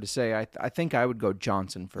 It's hard to say. I think I would go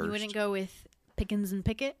Johnson first. You wouldn't go with Pickens and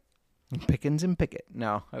Pickett? Pickens and Pickett.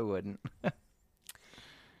 No, I wouldn't.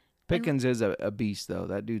 Pickens is a beast, though.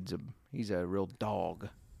 That dude's he's a real dog.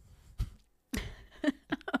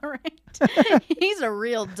 All right. He's a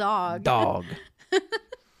real dog. Dog.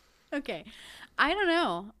 Okay. I don't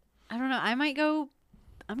know. I'm going to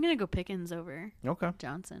go Pickens over Okay.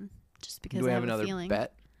 Johnson just because Do we I have have a another feeling.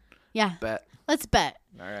 bet? Yeah. Bet. Let's bet.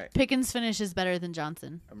 All right. Pickens finishes better than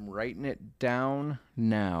Johnson. I'm writing it down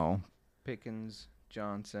now. Pickens,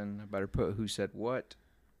 Johnson. I better put who said what.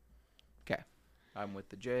 Okay. I'm with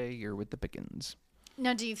the J. You're with the Pickens.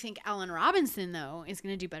 Now, do you think Allen Robinson, though, is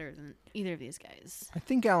going to do better than either of these guys? I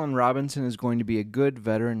think Allen Robinson is going to be a good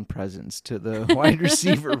veteran presence to the wide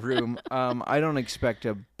receiver room. I don't expect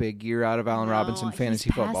a big year out of Allen Robinson he's fantasy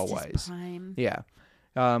past football his wise. prime. Yeah.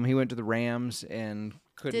 He went to the Rams and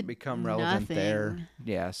couldn't Did become relevant there. nothing.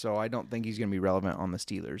 Yeah, so I don't think he's going to be relevant on the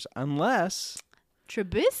Steelers unless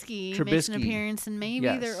Trubisky makes an Trubisky. appearance, and maybe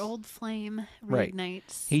Yes. their old flame Right.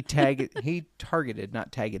 reignites. he targeted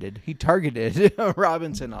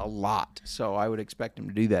Robinson a lot. So I would expect him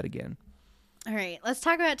to do that again. All right, let's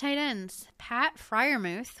talk about tight ends. Pat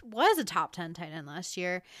Freiermuth was a top 10 tight end last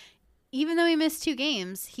year. Even though he missed 2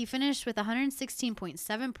 games, he finished with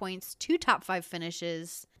 116.7 points, 2 top 5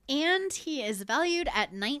 finishes, and he is valued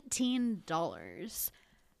at $19.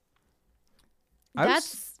 I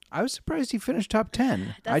was surprised he finished top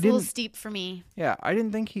 10. That's a little steep for me. Yeah, I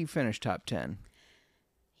didn't think he finished top 10.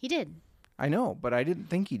 He did. I know, but I didn't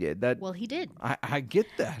think he did. Well, he did. I get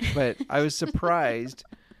that, but I was surprised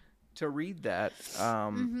to read that.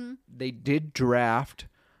 They did draft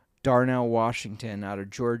Darnell Washington out of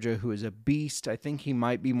Georgia, who is a beast. I think he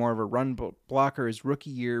might be more of a run blocker his rookie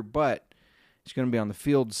year, but he's going to be on the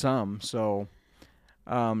field some. So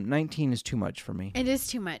 19 is too much for me. It is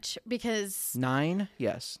too much because 9,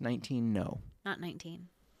 yes. 19, no. not 19.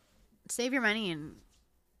 Save your money and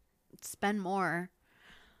spend more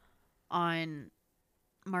on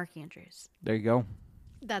Mark Andrews. There you go.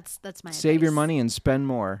 That's my Save your advice. money and spend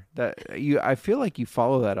more. I feel like you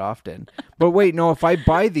follow that often. But wait, no, if I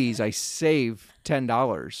buy these, I save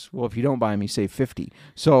 $10. Well, if you don't buy them, you save $50.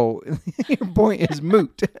 So your point is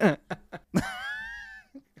moot. I'm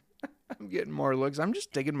getting more looks. I'm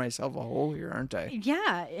just digging myself a hole here, aren't I?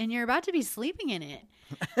 Yeah, and you're about to be sleeping in it.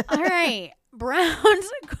 All right,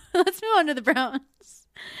 Browns. Let's move on to the Browns.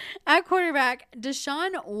 At quarterback,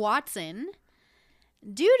 Deshaun Watson.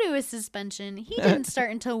 Due to his suspension, he didn't start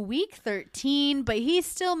until week 13, but he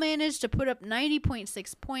still managed to put up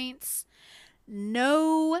 90.6 points,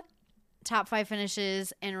 no top 5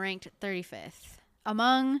 finishes, and ranked 35th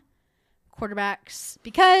among quarterbacks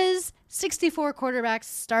because 64 quarterbacks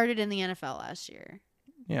started in the NFL last year.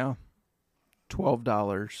 Yeah.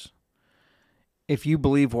 $12. If you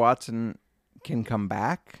believe Watson can come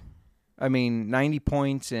back, I mean, 90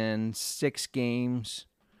 points in 6 games.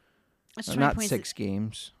 That's Not 20 points 6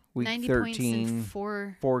 games. Week 90 13. points in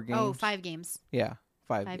 4 games. Oh, 5 games. Yeah,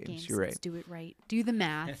 5 5 games. You're Let's right. do it right. Do the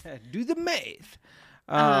math. Do the math.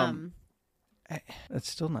 That's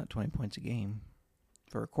still not 20 points a game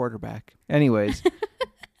for a quarterback. Anyways,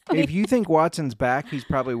 if you think Watson's back, he's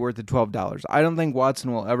probably worth the $12. I don't think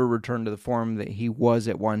Watson will ever return to the form that he was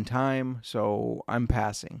at one time, so I'm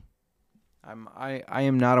passing. I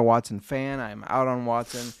am not a Watson fan. I'm out on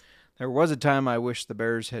Watson. There was a time I wish the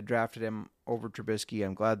Bears had drafted him over Trubisky.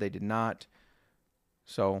 I'm glad they did not.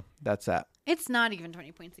 So that's that. It's not even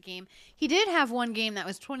 20 points a game. He did have one game that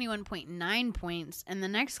was 21.9 points, and the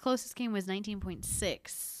next closest game was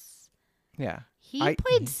 19.6. Yeah. He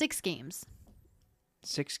played 6 games.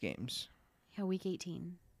 6 games. Yeah, week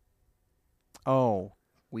 18. Oh,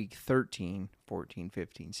 week 13, 14,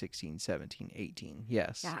 15, 16, 17, 18.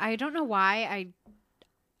 Yes. Yeah, I don't know why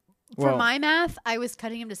for Well- my math, I was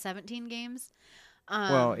cutting him to 17 games.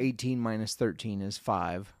 Well, 18 minus 13 is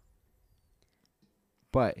 5.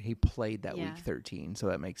 But he played that Yeah. week 13, so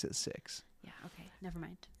that makes it 6. Yeah, okay. Never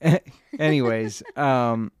mind. Anyways,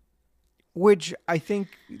 which I think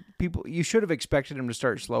you should have expected him to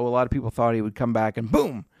start slow. A lot of people thought he would come back and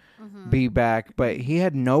boom, be back, but he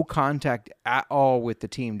had no contact at all with the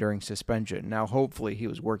team during suspension. Now, hopefully he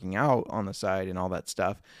was working out on the side and all that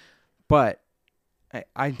stuff, but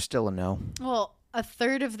I'm still a no. Well, a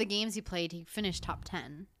third of the games he played, he finished top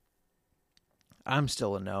 10. I'm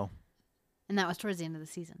still a no. And that was towards the end of the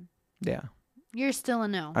season. Yeah. You're still a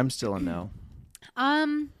no. I'm still a no.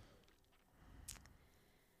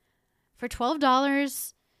 For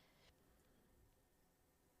 $12,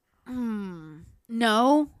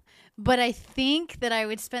 no. But I think that I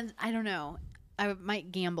would spend, I don't know, I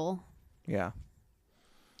might gamble. Yeah.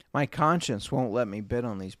 My conscience won't let me bid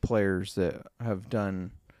on these players that have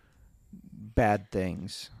done bad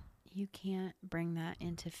things. You can't bring that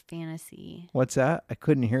into fantasy. What's that? I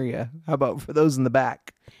couldn't hear you. How about for those in the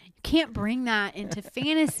back? You can't bring that into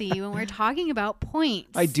fantasy when we're talking about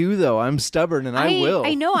points. I do, though. I'm stubborn, and I will.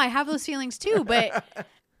 I know I have those feelings too, but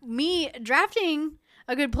me drafting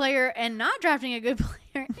a good player and not drafting a good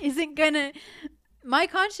player isn't gonna. My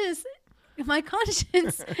conscience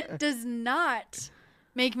does not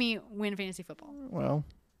make me win fantasy football. Well,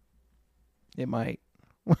 it might.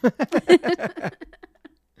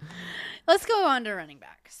 Let's go on to running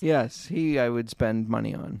backs. Yes, I would spend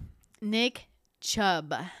money on. Nick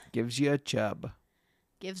Chubb Gives you a chub.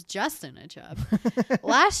 gives Justin a chub.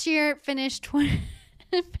 Last year finished with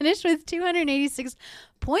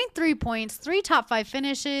 286.3 points, 3 top 5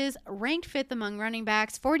 finishes, ranked 5th among running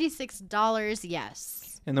backs, $46.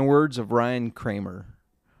 Yes. In the words of Ryan Kramer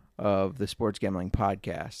of the Sports Gambling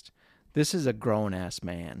Podcast, this is a grown-ass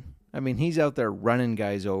man. I mean, he's out there running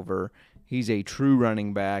guys over. He's a true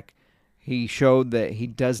running back. He showed that he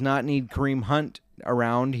does not need Kareem Hunt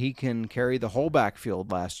around. He can carry the whole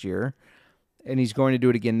backfield last year, and he's going to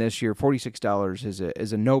do it again this year. $46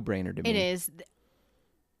 is a no-brainer to me. It is.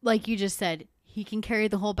 Like you just said, he can carry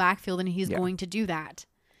the whole backfield, and he's going to do that.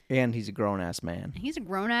 And he's a grown-ass man. He's a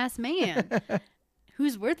grown-ass man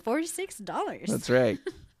who's worth $46. That's right.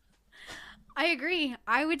 I agree.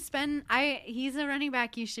 I would spend. He's a running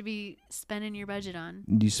back you should be spending your budget on.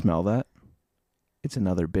 Do you smell that? It's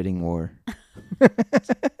another bidding war.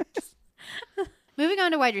 Moving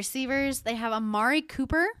on to wide receivers, they have Amari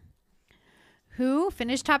Cooper, who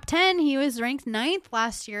finished top 10. He was ranked 9th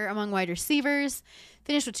last year among wide receivers,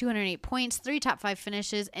 finished with 208 points, 3 top 5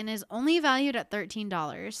 finishes, and is only valued at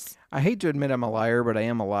 $13. I hate to admit I'm a liar, but I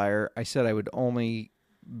am a liar. I said I would only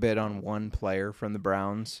bid on one player from the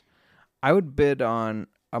Browns. I would bid on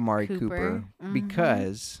Amari Cooper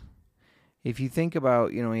because if you think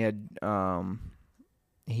about, he had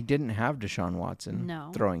he didn't have Deshaun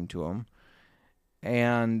Watson throwing to him.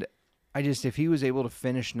 And if he was able to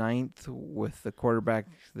finish 9th with the quarterback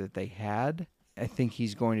that they had, I think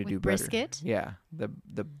he's going to do better. Brisket? Yeah,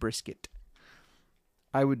 the brisket.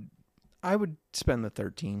 I would spend the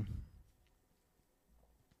 13.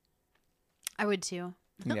 I would too.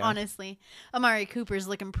 Yeah. Honestly, Amari Cooper's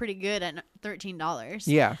looking pretty good at $13.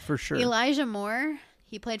 Yeah, for sure. Elijah Moore,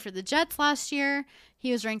 he played for the Jets last year.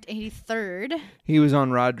 He was ranked 83rd. He was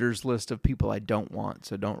on Rodgers' list of people I don't want,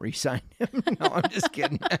 so don't re-sign him. No, I'm just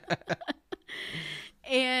kidding.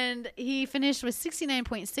 And he finished with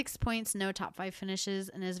 69.6 points, no top 5 finishes,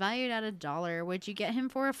 and is valued at $1. Would you get him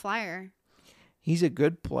for a flyer? He's a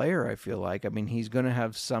good player, I feel like. I mean, he's going to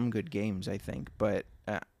have some good games, I think, but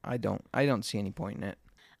I don't see any point in it.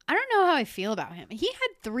 I don't know how I feel about him. He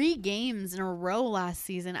had 3 games in a row last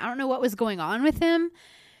season. I don't know what was going on with him.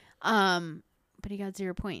 But he got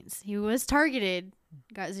 0 points. He was targeted,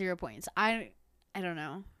 got 0 points. I don't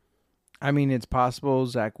know. I mean, it's possible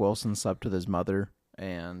Zach Wilson slept with his mother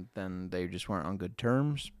and then they just weren't on good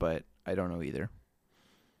terms, but I don't know either.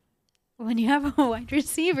 When you have a wide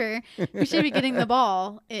receiver who should be getting the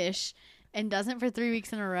ball-ish and doesn't for 3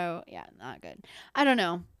 weeks in a row, yeah, not good. I don't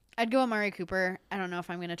know. I'd go Amari Cooper. I don't know if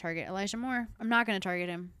I'm going to target Elijah Moore. I'm not going to target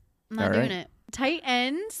him. I'm not doing it. Tight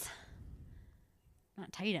ends.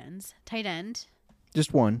 Not tight ends. Tight end.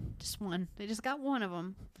 Just one. Just one. They just got one of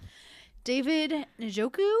them. David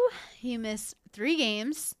Njoku. He missed 3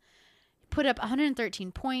 games. Put up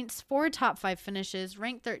 113 points, 4 top 5 finishes,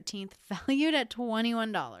 ranked 13th, valued at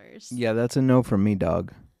 $21. Yeah, that's a no from me,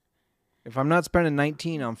 dog. If I'm not spending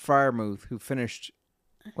 19 on Freiermuth, who finished,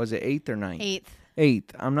 was it 8th or 9th? 8th.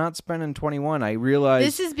 8th. I'm not spending 21. I realize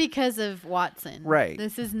This is because of Watson. Right.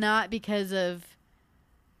 This is not because of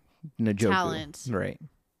Njoku. talent. Right.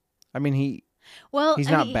 I mean, he's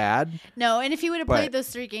I not mean, bad. No, and if he would have but- played those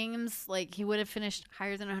 3 games, like he would have finished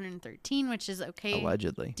higher than 113, which is okay.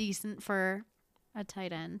 Allegedly. Decent for a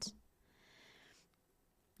tight end.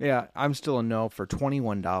 Yeah, I'm still a no for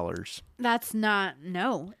 $21. That's not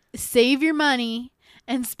no. Save your money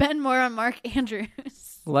and spend more on Mark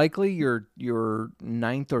Andrews. Likely your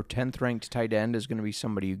 9th or 10th ranked tight end is going to be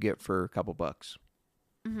somebody you get for a couple bucks.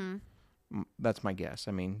 Mm-hmm. That's my guess.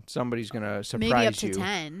 I mean, somebody's going to surprise Maybe up to you.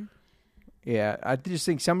 10. Yeah, I just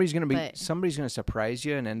think somebody's going to surprise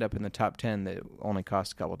you and end up in the top 10 that only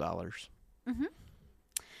costs a couple dollars. Mm-hmm.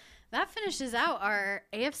 That finishes out our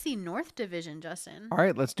AFC North division, Justin. All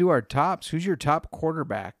right, let's do our tops. Who's your top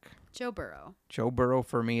quarterback? Joe Burrow. Joe Burrow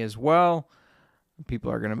for me as well. People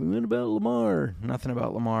are going to be, what about Lamar? Nothing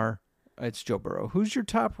about Lamar. It's Joe Burrow. Who's your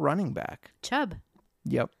top running back? Chubb.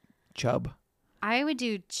 Yep, Chubb. I would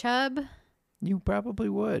do Chubb. You probably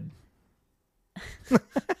would.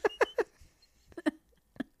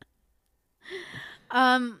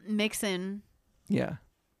 Mixon. Yeah,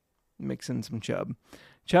 Mixon some Chubb.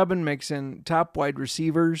 Chubb and Mixon, top wide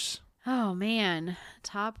receivers. Oh, man.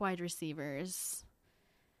 Top wide receivers.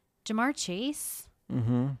 Jamar Chase.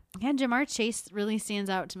 Mm-hmm. Yeah, Jamar Chase really stands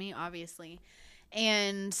out to me, obviously.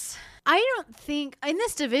 And I don't think, in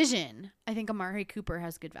this division, I think Amari Cooper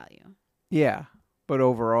has good value. Yeah, but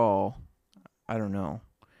overall, I don't know.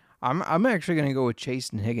 I'm actually going to go with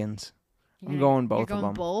Chase and Higgins. I'm going both You're of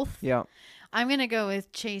them. going both? Yeah. I'm going to go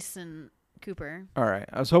with Chase and Cooper. All right.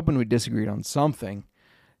 I was hoping we disagreed on something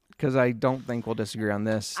because I don't think we'll disagree on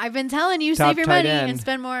this. I've been telling you, Top save your tight money end. and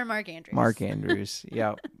spend more on Mark Andrews. Mark Andrews.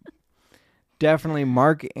 Yeah. Definitely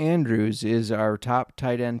Mark Andrews is our top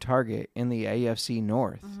tight end target in the AFC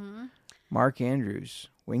North. Mm-hmm. Mark Andrews.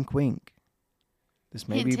 Wink, wink. This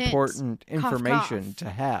may Hint, be hint. important Cough, information cough. to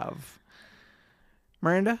have.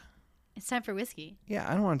 Miranda? It's time for whiskey. Yeah,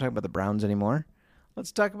 I don't want to talk about the Browns anymore.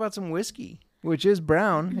 Let's talk about some whiskey, which is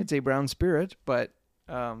brown. It's a brown spirit, but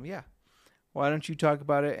yeah. Why don't you talk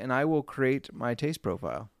about it, and I will create my taste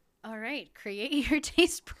profile. All right, create your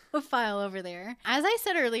taste profile over there. As I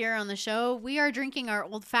said earlier on the show, we are drinking our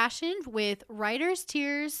old fashioned with Writer's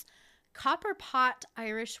Tears Copper Pot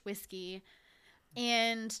Irish whiskey,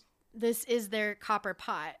 and this is their Copper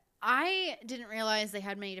Pot. I didn't realize they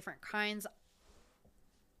had many different kinds.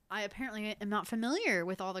 I apparently am not familiar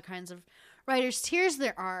with all the kinds of Writer's Tears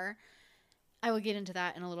there are. I will get into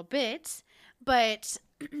that in a little bit, but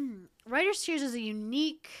Writer's Tears is a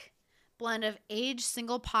unique blend of aged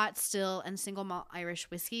single pot still and single malt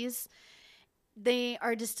Irish whiskeys. They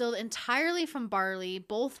are distilled entirely from barley,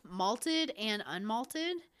 both malted and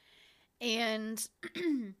unmalted, and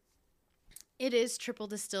it is triple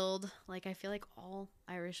distilled. Like, I feel like all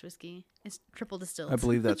Irish whiskey is triple distilled. I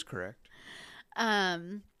believe that's correct.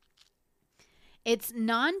 It's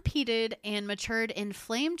non-peated and matured in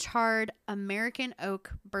flame-charred American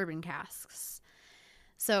oak bourbon casks.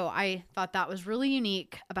 So I thought that was really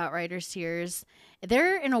unique about Writer's Tears.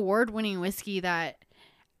 They're an award-winning whiskey that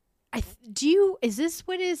is this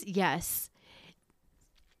what is? Yes.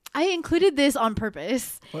 I included this on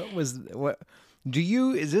purpose. Is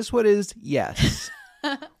this what is? Yes.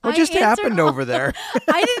 What I just answered happened all- over there?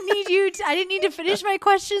 I didn't need to finish my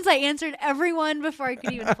questions. I answered everyone before I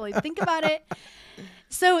could even fully think about it.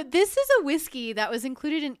 So this is a whiskey that was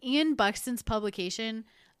included in Ian Buxton's publication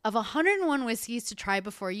of 101 Whiskeys to Try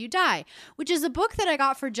Before You Die, which is a book that I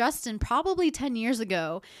got for Justin probably 10 years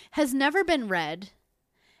ago, has never been read,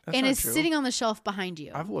 That's and not is true. sitting on the shelf behind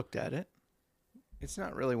you. I've looked at it. It's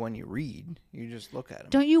not really one you read. You just look at them.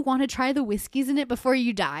 Don't you want to try the whiskeys in it before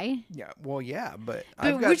you die? Yeah, well, yeah, but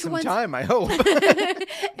I've got which some ones- time, I hope.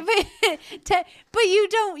 But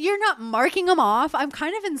you're not marking them off. I'm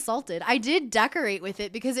kind of insulted. I did decorate with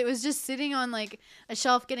it because it was just sitting on like a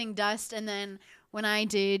shelf getting dust, and then when I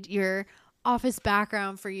did your office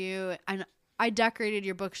background for you, and I decorated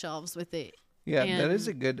your bookshelves with it. Yeah, that And- is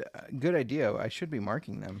a good idea. I should be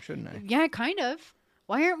marking them, shouldn't I? Yeah, kind of.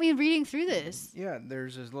 Why aren't we reading through this? Yeah,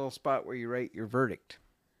 there's this little spot where you write your verdict.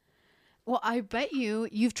 Well, I bet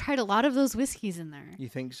you've tried a lot of those whiskeys in there, You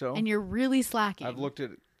think so? and you're really slacking. I've looked at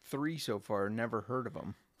 3 so far, never heard of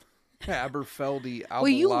them. Aberfeldy, Well,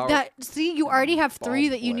 you already have 3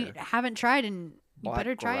 that you Blair. haven't tried, and you Black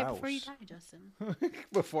better try it before you Grouse. die, Justin.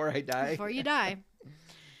 Before I die. Before you die.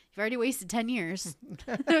 You've already wasted 10 years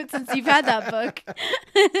since you've had that book.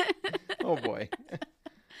 Oh boy.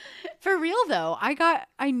 For real though,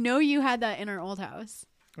 I know you had that in our old house.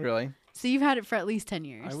 Really? So you've had it for at least 10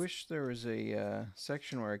 years. I wish there was a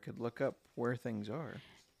section where I could look up where things are.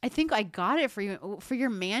 I think I got it for you for your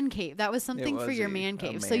man cave. That was something for your man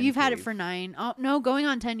cave. So you've had it for 9. Oh, no, going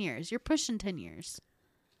on 10 years. You're pushing 10 years.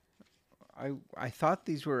 I thought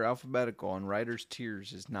these were alphabetical, and Writer's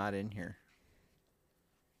Tears is not in here.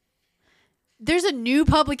 There's a new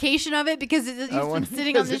publication of it because it's been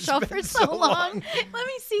sitting on the shelf for so long. Let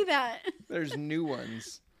me see that. There's new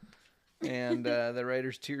ones. And the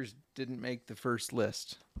Writer's Tears didn't make the first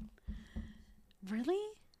list. Really?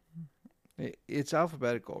 It's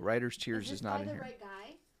alphabetical. Writer's Tears is not in here. Right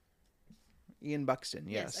guy? Ian Buxton,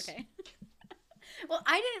 yes. Okay. Well,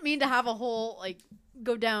 I didn't mean to have a whole,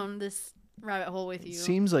 go down this rabbit hole with you.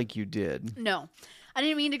 Seems like you did. No. I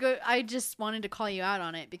didn't mean to go. I just wanted to call you out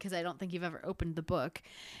on it because I don't think you've ever opened the book.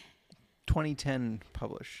 2010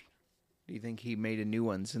 published. Do you think he made a new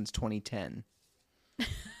one since 2010?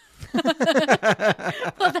 Well,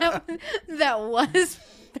 that was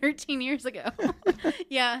 13 years ago.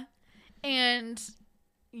 Yeah. And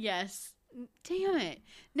yes. Damn it.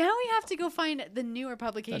 Now we have to go find the newer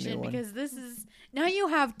publication because this is... Now you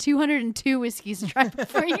have 202 whiskeys to try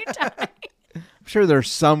before you die. I'm sure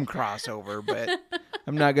there's some crossover, but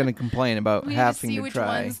I'm not going to complain about we having to see to which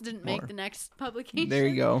try ones didn't more. make the next publication. There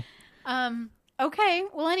you go. Okay.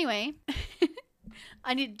 Well, anyway,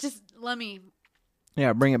 let me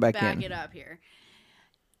bring it back back in. it up here.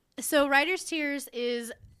 So, Writer's Tears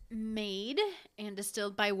is made and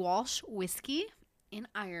distilled by Walsh Whiskey in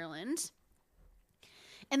Ireland,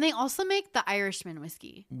 and they also make the Irishman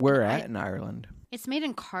whiskey. Where at in Ireland? It's made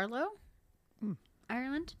in Carlow,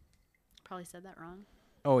 Ireland. Probably said that wrong.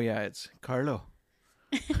 Oh yeah, it's Carlo.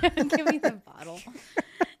 Give me the bottle.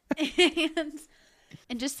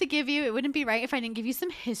 And just to give you, it wouldn't be right if I didn't give you some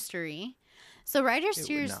history. So Writer's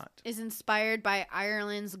Tears is inspired by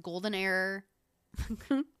Ireland's golden era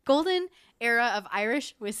of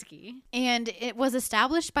Irish whiskey. And it was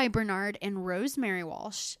established by Bernard and Rosemary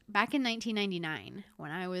Walsh back in 1999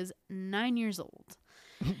 when I was 9 years old.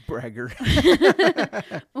 Bragger.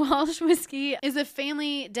 Walsh Whiskey is a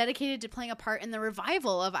family dedicated to playing a part in the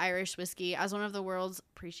revival of Irish whiskey as one of the world's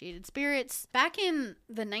appreciated spirits. Back in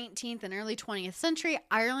the 19th and early 20th century,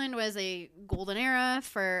 Ireland was a golden era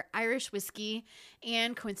for Irish whiskey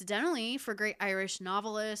and coincidentally for great Irish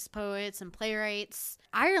novelists, poets, and playwrights.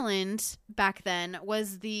 Ireland back then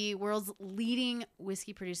was the world's leading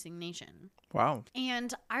whiskey producing nation. Wow.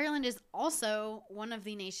 And Ireland is also one of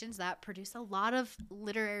the nations that produce a lot of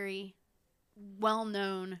literary,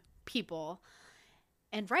 well-known people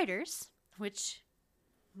and writers, which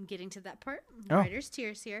I'm getting to that part. Writer's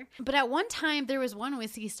Tears here. But at one time, there was one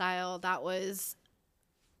whiskey style that was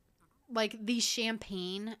like the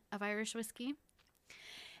champagne of Irish whiskey.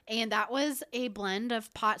 And that was a blend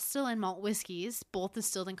of pot still and malt whiskeys, both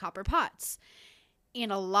distilled in copper pots.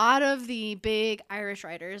 And a lot of the big Irish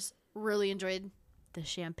writers really enjoyed the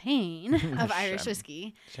champagne of Irish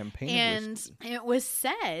whiskey. Champagne and whiskey. It was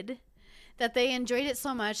said that they enjoyed it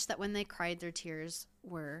so much that when they cried, their tears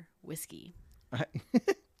were whiskey.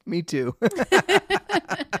 Me too.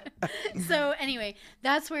 So anyway,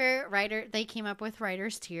 that's where they came up with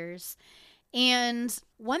Writer's Tears. And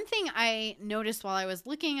one thing I noticed while I was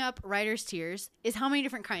looking up Writer's Tears is how many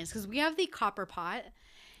different kinds, because we have the copper pot.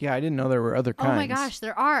 Yeah, I didn't know there were other kinds. Oh my gosh,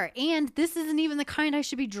 there are. And this isn't even the kind I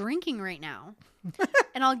should be drinking right now.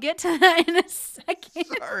 And I'll get to that in a second.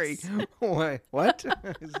 Sorry. What?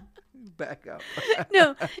 Back up.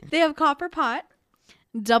 No, they have copper pot,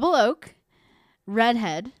 double oak,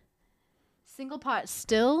 redhead, single pot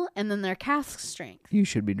still, and then their cask strength. You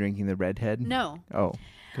should be drinking the redhead. No. Oh,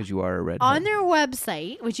 because you are a redhead. On their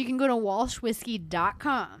website, which you can go to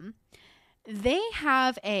walshwhiskey.com, they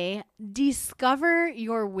have a discover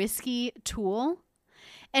your whiskey tool,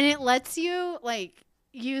 and it lets you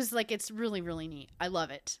use it's really, really neat. I love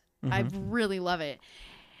it. Mm-hmm. I really love it.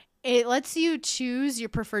 It lets you choose your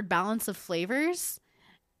preferred balance of flavors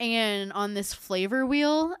and on this flavor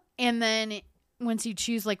wheel, and then once you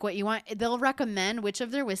choose what you want, they'll recommend which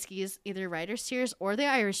of their whiskeys, either Writer's Tears or the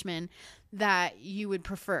Irishman, that you would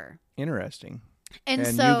prefer. Interesting. And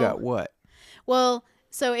so you got what? Well,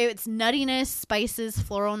 so it's nuttiness, spices,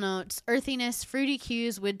 floral notes, earthiness, fruity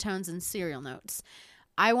cues, wood tones, and cereal notes.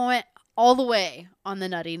 I went all the way on the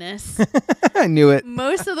nuttiness. I knew it.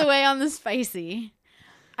 Most of the way on the spicy.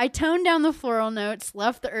 I toned down the floral notes,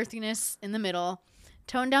 left the earthiness in the middle,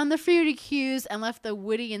 toned down the fruity cues, and left the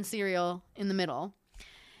woody and cereal in the middle.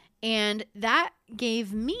 And that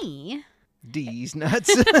gave me... D's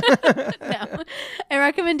nuts. No, a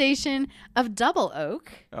recommendation of double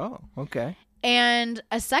oak. Oh, okay. And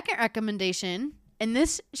a second recommendation, and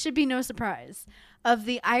this should be no surprise, of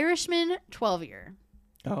the Irishman 12-year.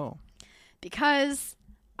 Oh, Because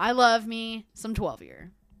I love me some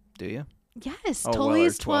 12-year. do you? Yes, Oh,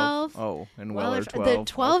 Tully's Weller's 12. Oh, and Weller- Weller 12. The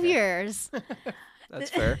 12 Okay. years. That's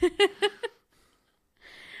fair.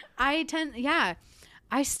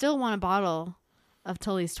 I still want a bottle of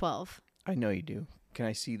Tully's 12. I know you do. Can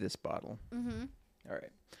I see this bottle? Mm-hmm. All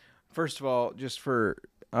right. First of all, just for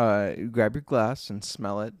grab your glass and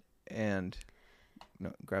smell it, and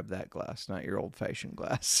no, grab that glass, not your old-fashioned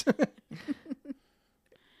glass.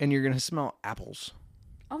 And you're gonna smell apples.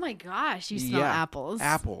 Oh my gosh, you smell apples.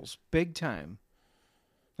 Apples, big time.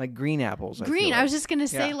 Like green apples. Green. I was just gonna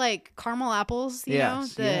say Yeah. like caramel apples. You know,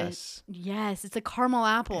 yes, it's a caramel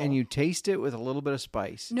apple. And you taste it with a little bit of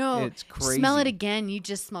spice. no, it's crazy. smell it again. You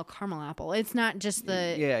just smell caramel apple. It's not just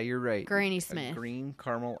the. Yeah, you're right. Granny A Smith. green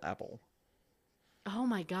caramel apple. Oh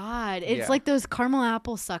my god, it's Yeah. like those caramel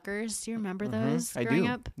apple suckers. Do you remember those I growing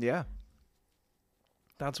do. up? Yeah.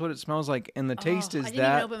 That's what it smells like, and the taste is I didn't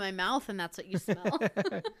that. even open my mouth, and that's what you smell.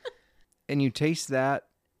 And you taste that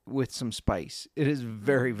with some spice. It is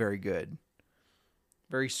very, very good.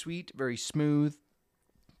 Very sweet, very smooth.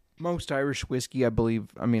 Most Irish whiskey, I believe.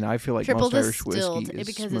 I mean, I feel like triple most Irish distilled whiskey is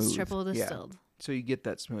because smooth. it's triple Yeah. distilled. So you get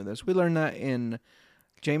that smoothness. We learned that in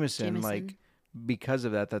Jameson. Like because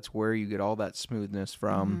of that, that's where you get all that smoothness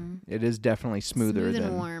from. It is definitely smoother Smooth and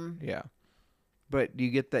than warm. Yeah. But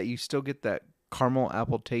you get that. You still get that caramel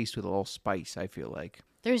apple taste with a little spice. I feel like.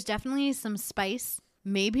 There's definitely some spice,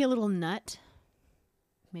 maybe a little nut,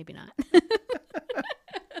 maybe not.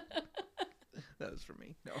 That was for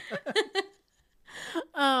me. No.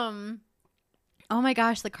 Oh my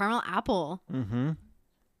gosh, the caramel apple. Mm-hmm.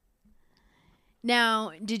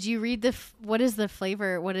 Now, did you read what is the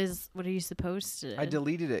flavor? What are you supposed to? I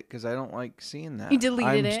deleted it because I don't like seeing that. You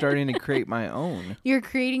deleted it? I'm starting to create my own. You're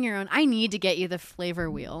creating your own. I need to get you the flavor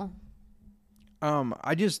wheel.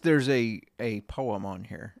 There's a poem on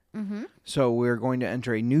here. Mm-hmm. So we're going to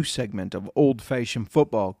enter a new segment of old-fashioned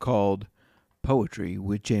football called Poetry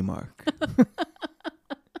with J. Mark.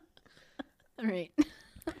 All right.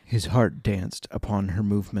 His heart danced upon her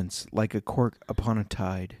movements like a cork upon a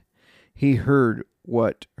tide. He heard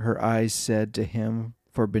what her eyes said to him,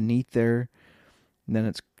 for beneath there, and then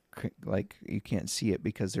it's like you can't see it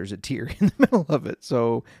because there's a tear in the middle of it.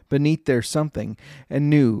 So beneath there's something, and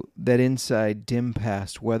knew that inside dim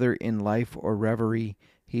past, whether in life or reverie,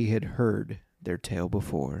 he had heard their tale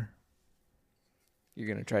before. You're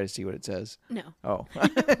going to try to see what it says? No. Oh.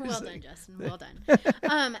 Well done, Justin. Well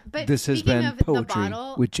done. But this has speaking been of the Poetry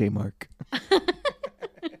bottle, with J. Mark.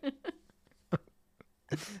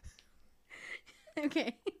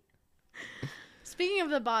 Okay. Speaking of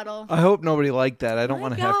the bottle. I hope nobody liked that. I don't Oh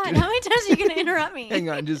want my to have God, to. how many times are you going to interrupt me? Hang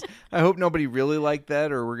on, I hope nobody really liked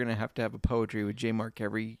that, or we're gonna have to have a Poetry with J. Mark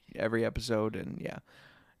every episode. And yeah.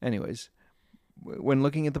 Anyways, when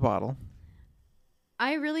looking at the bottle,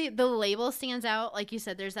 The label stands out. Like you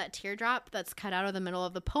said, there's that teardrop that's cut out of the middle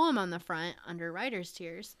of the poem on the front under Writer's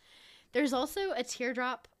Tears. There's also a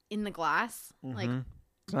teardrop in the glass. Like,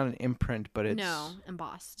 it's not an imprint, but it's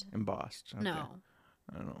embossed. embossed. Okay. No.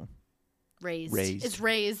 I don't know. Raised. Raised. It's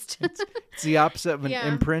raised. It's the opposite of an Yeah.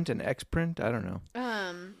 imprint, an exprint. I don't know.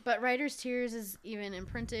 But Writer's Tears is even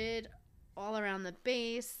imprinted all around the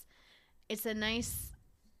base. It's a nice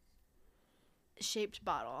shaped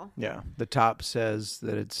bottle. Yeah, the top says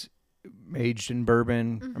that it's aged in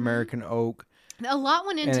bourbon, American oak. A lot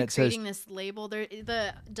went into And it creating this label.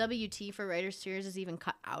 The WT for Writer's Tears is even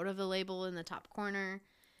cut out of the label in the top corner.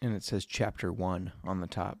 And it says Chapter 1 on the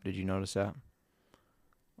top. Did you notice that?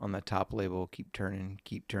 On the top label, keep turning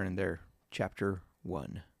there. Chapter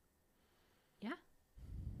 1. Yeah.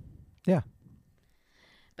 Yeah.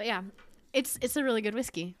 But yeah, it's a really good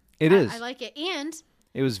whiskey. It is. I like it. And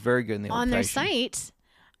It was very good in the old on their fashioned. site,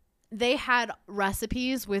 they had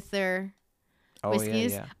recipes with their Oh,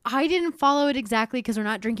 whiskeys. yeah. I didn't follow it exactly because we're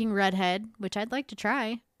not drinking Redhead, which I'd like to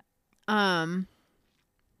try.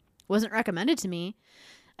 Wasn't recommended to me.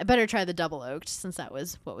 I better try the double oaked since that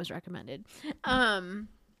was what was recommended.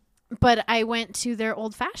 But I went to their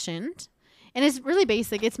old fashioned, and it's really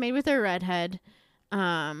basic. It's made with their Redhead,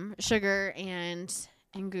 sugar and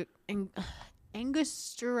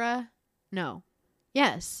Angostura. No,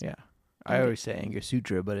 yes. Yeah. I always say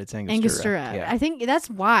Angostura, but it's Angostura. Angostura. Yeah. I think that's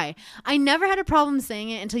why. I never had a problem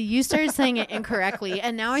saying it until you started saying it incorrectly,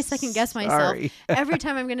 and now I second guess myself Sorry. every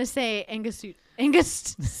time I'm going to say Angostura.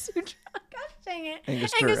 Gosh dang it.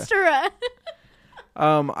 Angostura. Angostura.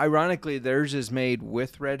 Ironically, theirs is made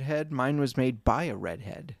with Redhead. Mine was made by a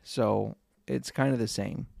Redhead. So it's kind of the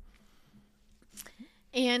same.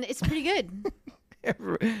 And it's pretty good.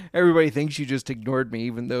 Everybody thinks you just ignored me,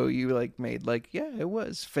 even though you made yeah, it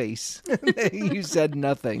was face. You said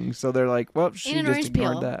nothing, so they're like, well, she And an just orange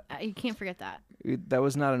ignored peel. that. You can't forget that. That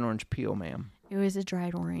was not an orange peel, ma'am. It was a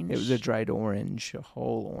dried orange. It was a dried orange, a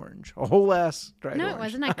whole ass dried No, orange.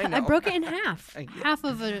 it wasn't. I broke it in half. Yeah. Half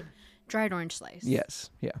of a dried orange slice. Yes,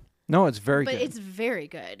 yeah. No, it's very But good. it's very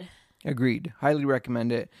good. Agreed. Highly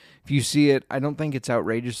recommend it. If you see it, I don't think it's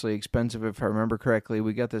outrageously expensive. If I remember correctly,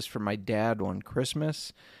 we got this for my dad on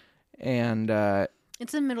Christmas, and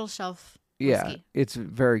It's a middle shelf yeah, whiskey. it's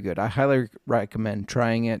very good. I highly recommend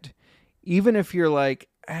trying it. Even if you're like,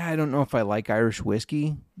 I don't know if I like Irish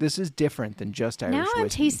whiskey, this is different than just Irish Now whiskey. I'm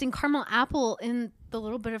tasting caramel apple in the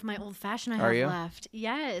little bit of my old fashioned I Are have you? left.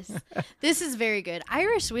 Yes. This is very good.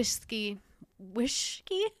 Irish whiskey.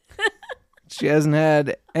 She hasn't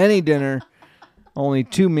had any dinner, only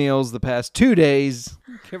 2 meals the past 2 days.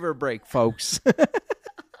 Give her a break, folks.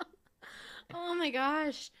 Oh my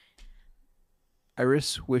gosh.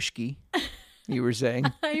 Irish whiskey, you were saying.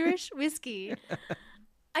 Irish whiskey.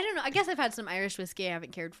 I don't know. I guess I've had some Irish whiskey I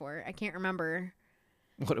haven't cared for. I can't remember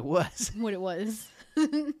What it was. what it was.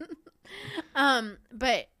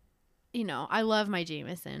 But I love my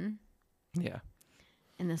Jameson, Yeah.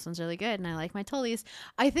 and this one's really good, and I like my Tully's.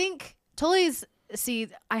 I think Tully's. See,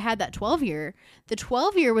 I had that 12-year. The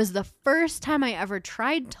 12-year was the first time I ever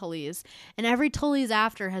tried Tully's, and every Tully's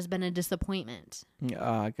after has been a disappointment.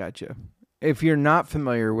 Gotcha. If you're not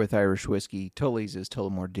familiar with Irish whiskey, Tully's is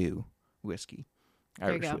Tullamore Dew whiskey. There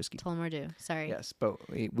you Irish go. whiskey. Tullamore Dew. Sorry. Yes, but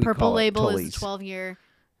we Purple call label it is Tully's. 12-year,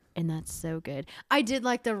 and that's so good. I did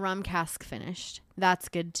like the rum cask finished. That's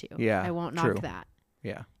good too. Yeah, I won't true. knock that.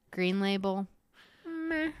 Yeah. Green label,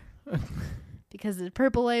 meh. Because the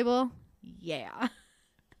purple label, yeah.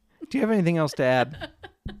 Do you have anything else to add?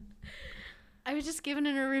 I was just giving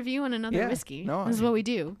it a review on another Yeah, whiskey. no, This is what we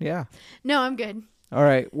do. Yeah. No, I'm good. All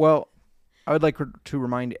right. Well, I would like to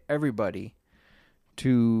remind everybody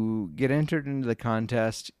to get entered into the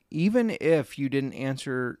contest, even if you didn't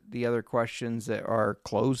answer the other questions that are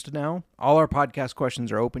closed now. All our podcast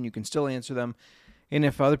questions are open. You can still answer them. And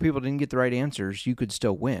if other people didn't get the right answers, you could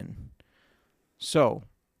still win. So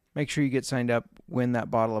make sure you get signed up, win that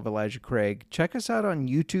bottle of Elijah Craig. Check us out on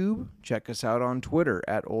YouTube. Check us out on Twitter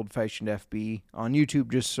at Old Fashioned FB. On YouTube,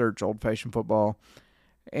 just search Old Fashioned Football.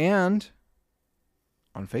 And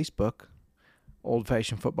on Facebook, Old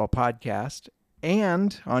Fashioned Football Podcast.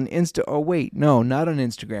 And on no, not on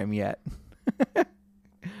Instagram yet.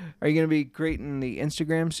 Are you going to be creating the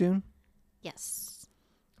Instagram soon? Yes.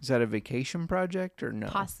 Is that a vacation project or no?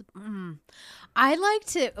 I like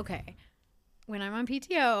to, when I'm on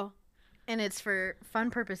PTO and it's for fun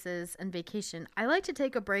purposes and vacation, I like to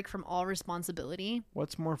take a break from all responsibility.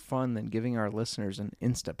 What's more fun than giving our listeners an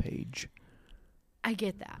Insta page? I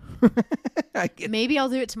get that. Maybe I'll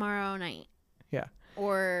do it tomorrow night. Yeah.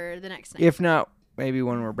 Or the next night. If not, maybe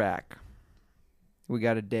when we're back. We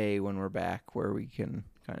got a day when we're back where we can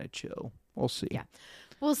kind of chill. We'll see. Yeah.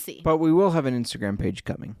 We'll see. But we will have an Instagram page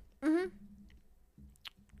coming. Mm-hmm.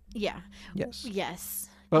 Yeah. Yes. Yes.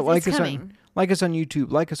 But It's coming. like us on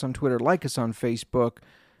YouTube, like us on Twitter, like us on Facebook.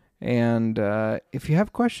 And if you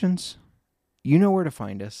have questions, you know where to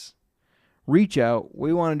find us. Reach out.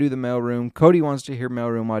 We want to do the mailroom. Cody wants to hear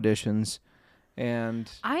mailroom auditions. And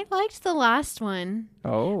I liked the last one.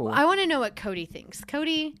 oh, I want to know what Cody thinks.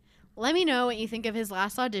 Cody, let me know what you think of his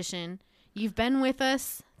last audition. You've been with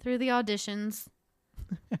us through the auditions.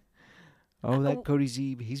 that Cody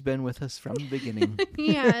Zeeb, he's been with us from the beginning.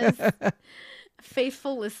 Yes.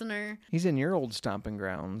 Faithful listener. He's in your old stomping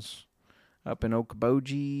grounds up in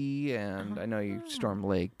Okoboji, and I know you Storm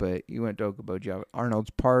Lake, but you went to Okoboji, Arnold's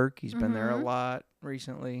Park. He's been there a lot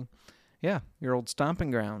recently. Yeah, your old stomping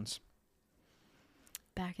grounds.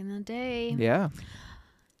 Back in the day. Yeah.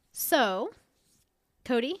 So,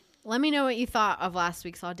 Cody, let me know what you thought of last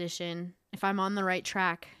week's audition. If I'm on the right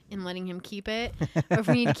track in letting him keep it, or if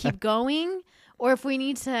we need to keep going, or if we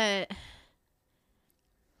need to...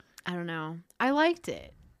 I don't know. I liked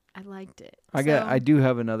it. I do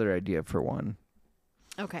have another idea for one.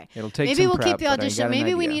 Okay. It'll take Maybe some we'll prep, keep the but I audition. got an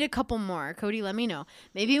Maybe we idea. need a couple more. Cody, let me know.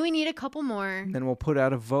 Maybe we need a couple more. And then we'll put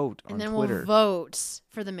out a vote on And then Twitter. we'll vote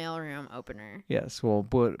for the mailroom opener. Yes, we'll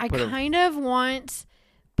put. I kind of want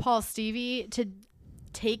Paul Stevie to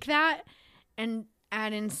take that and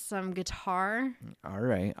add in some guitar. All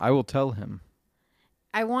right, I will tell him.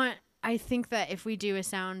 I think that if we do a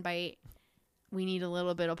sound bite, we need a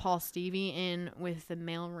little bit of Paul Stevie in with the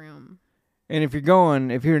mailroom. And if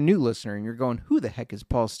you're a new listener and you're going, who the heck is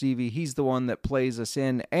Paul Stevie? He's the one that plays us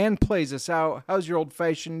in and plays us out. How's your old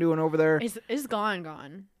fashioned doing over there? It's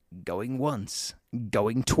gone. Going once,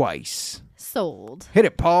 going twice. Sold. Hit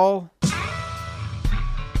it, Paul.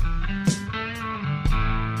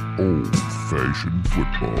 Old-fashioned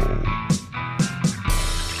football.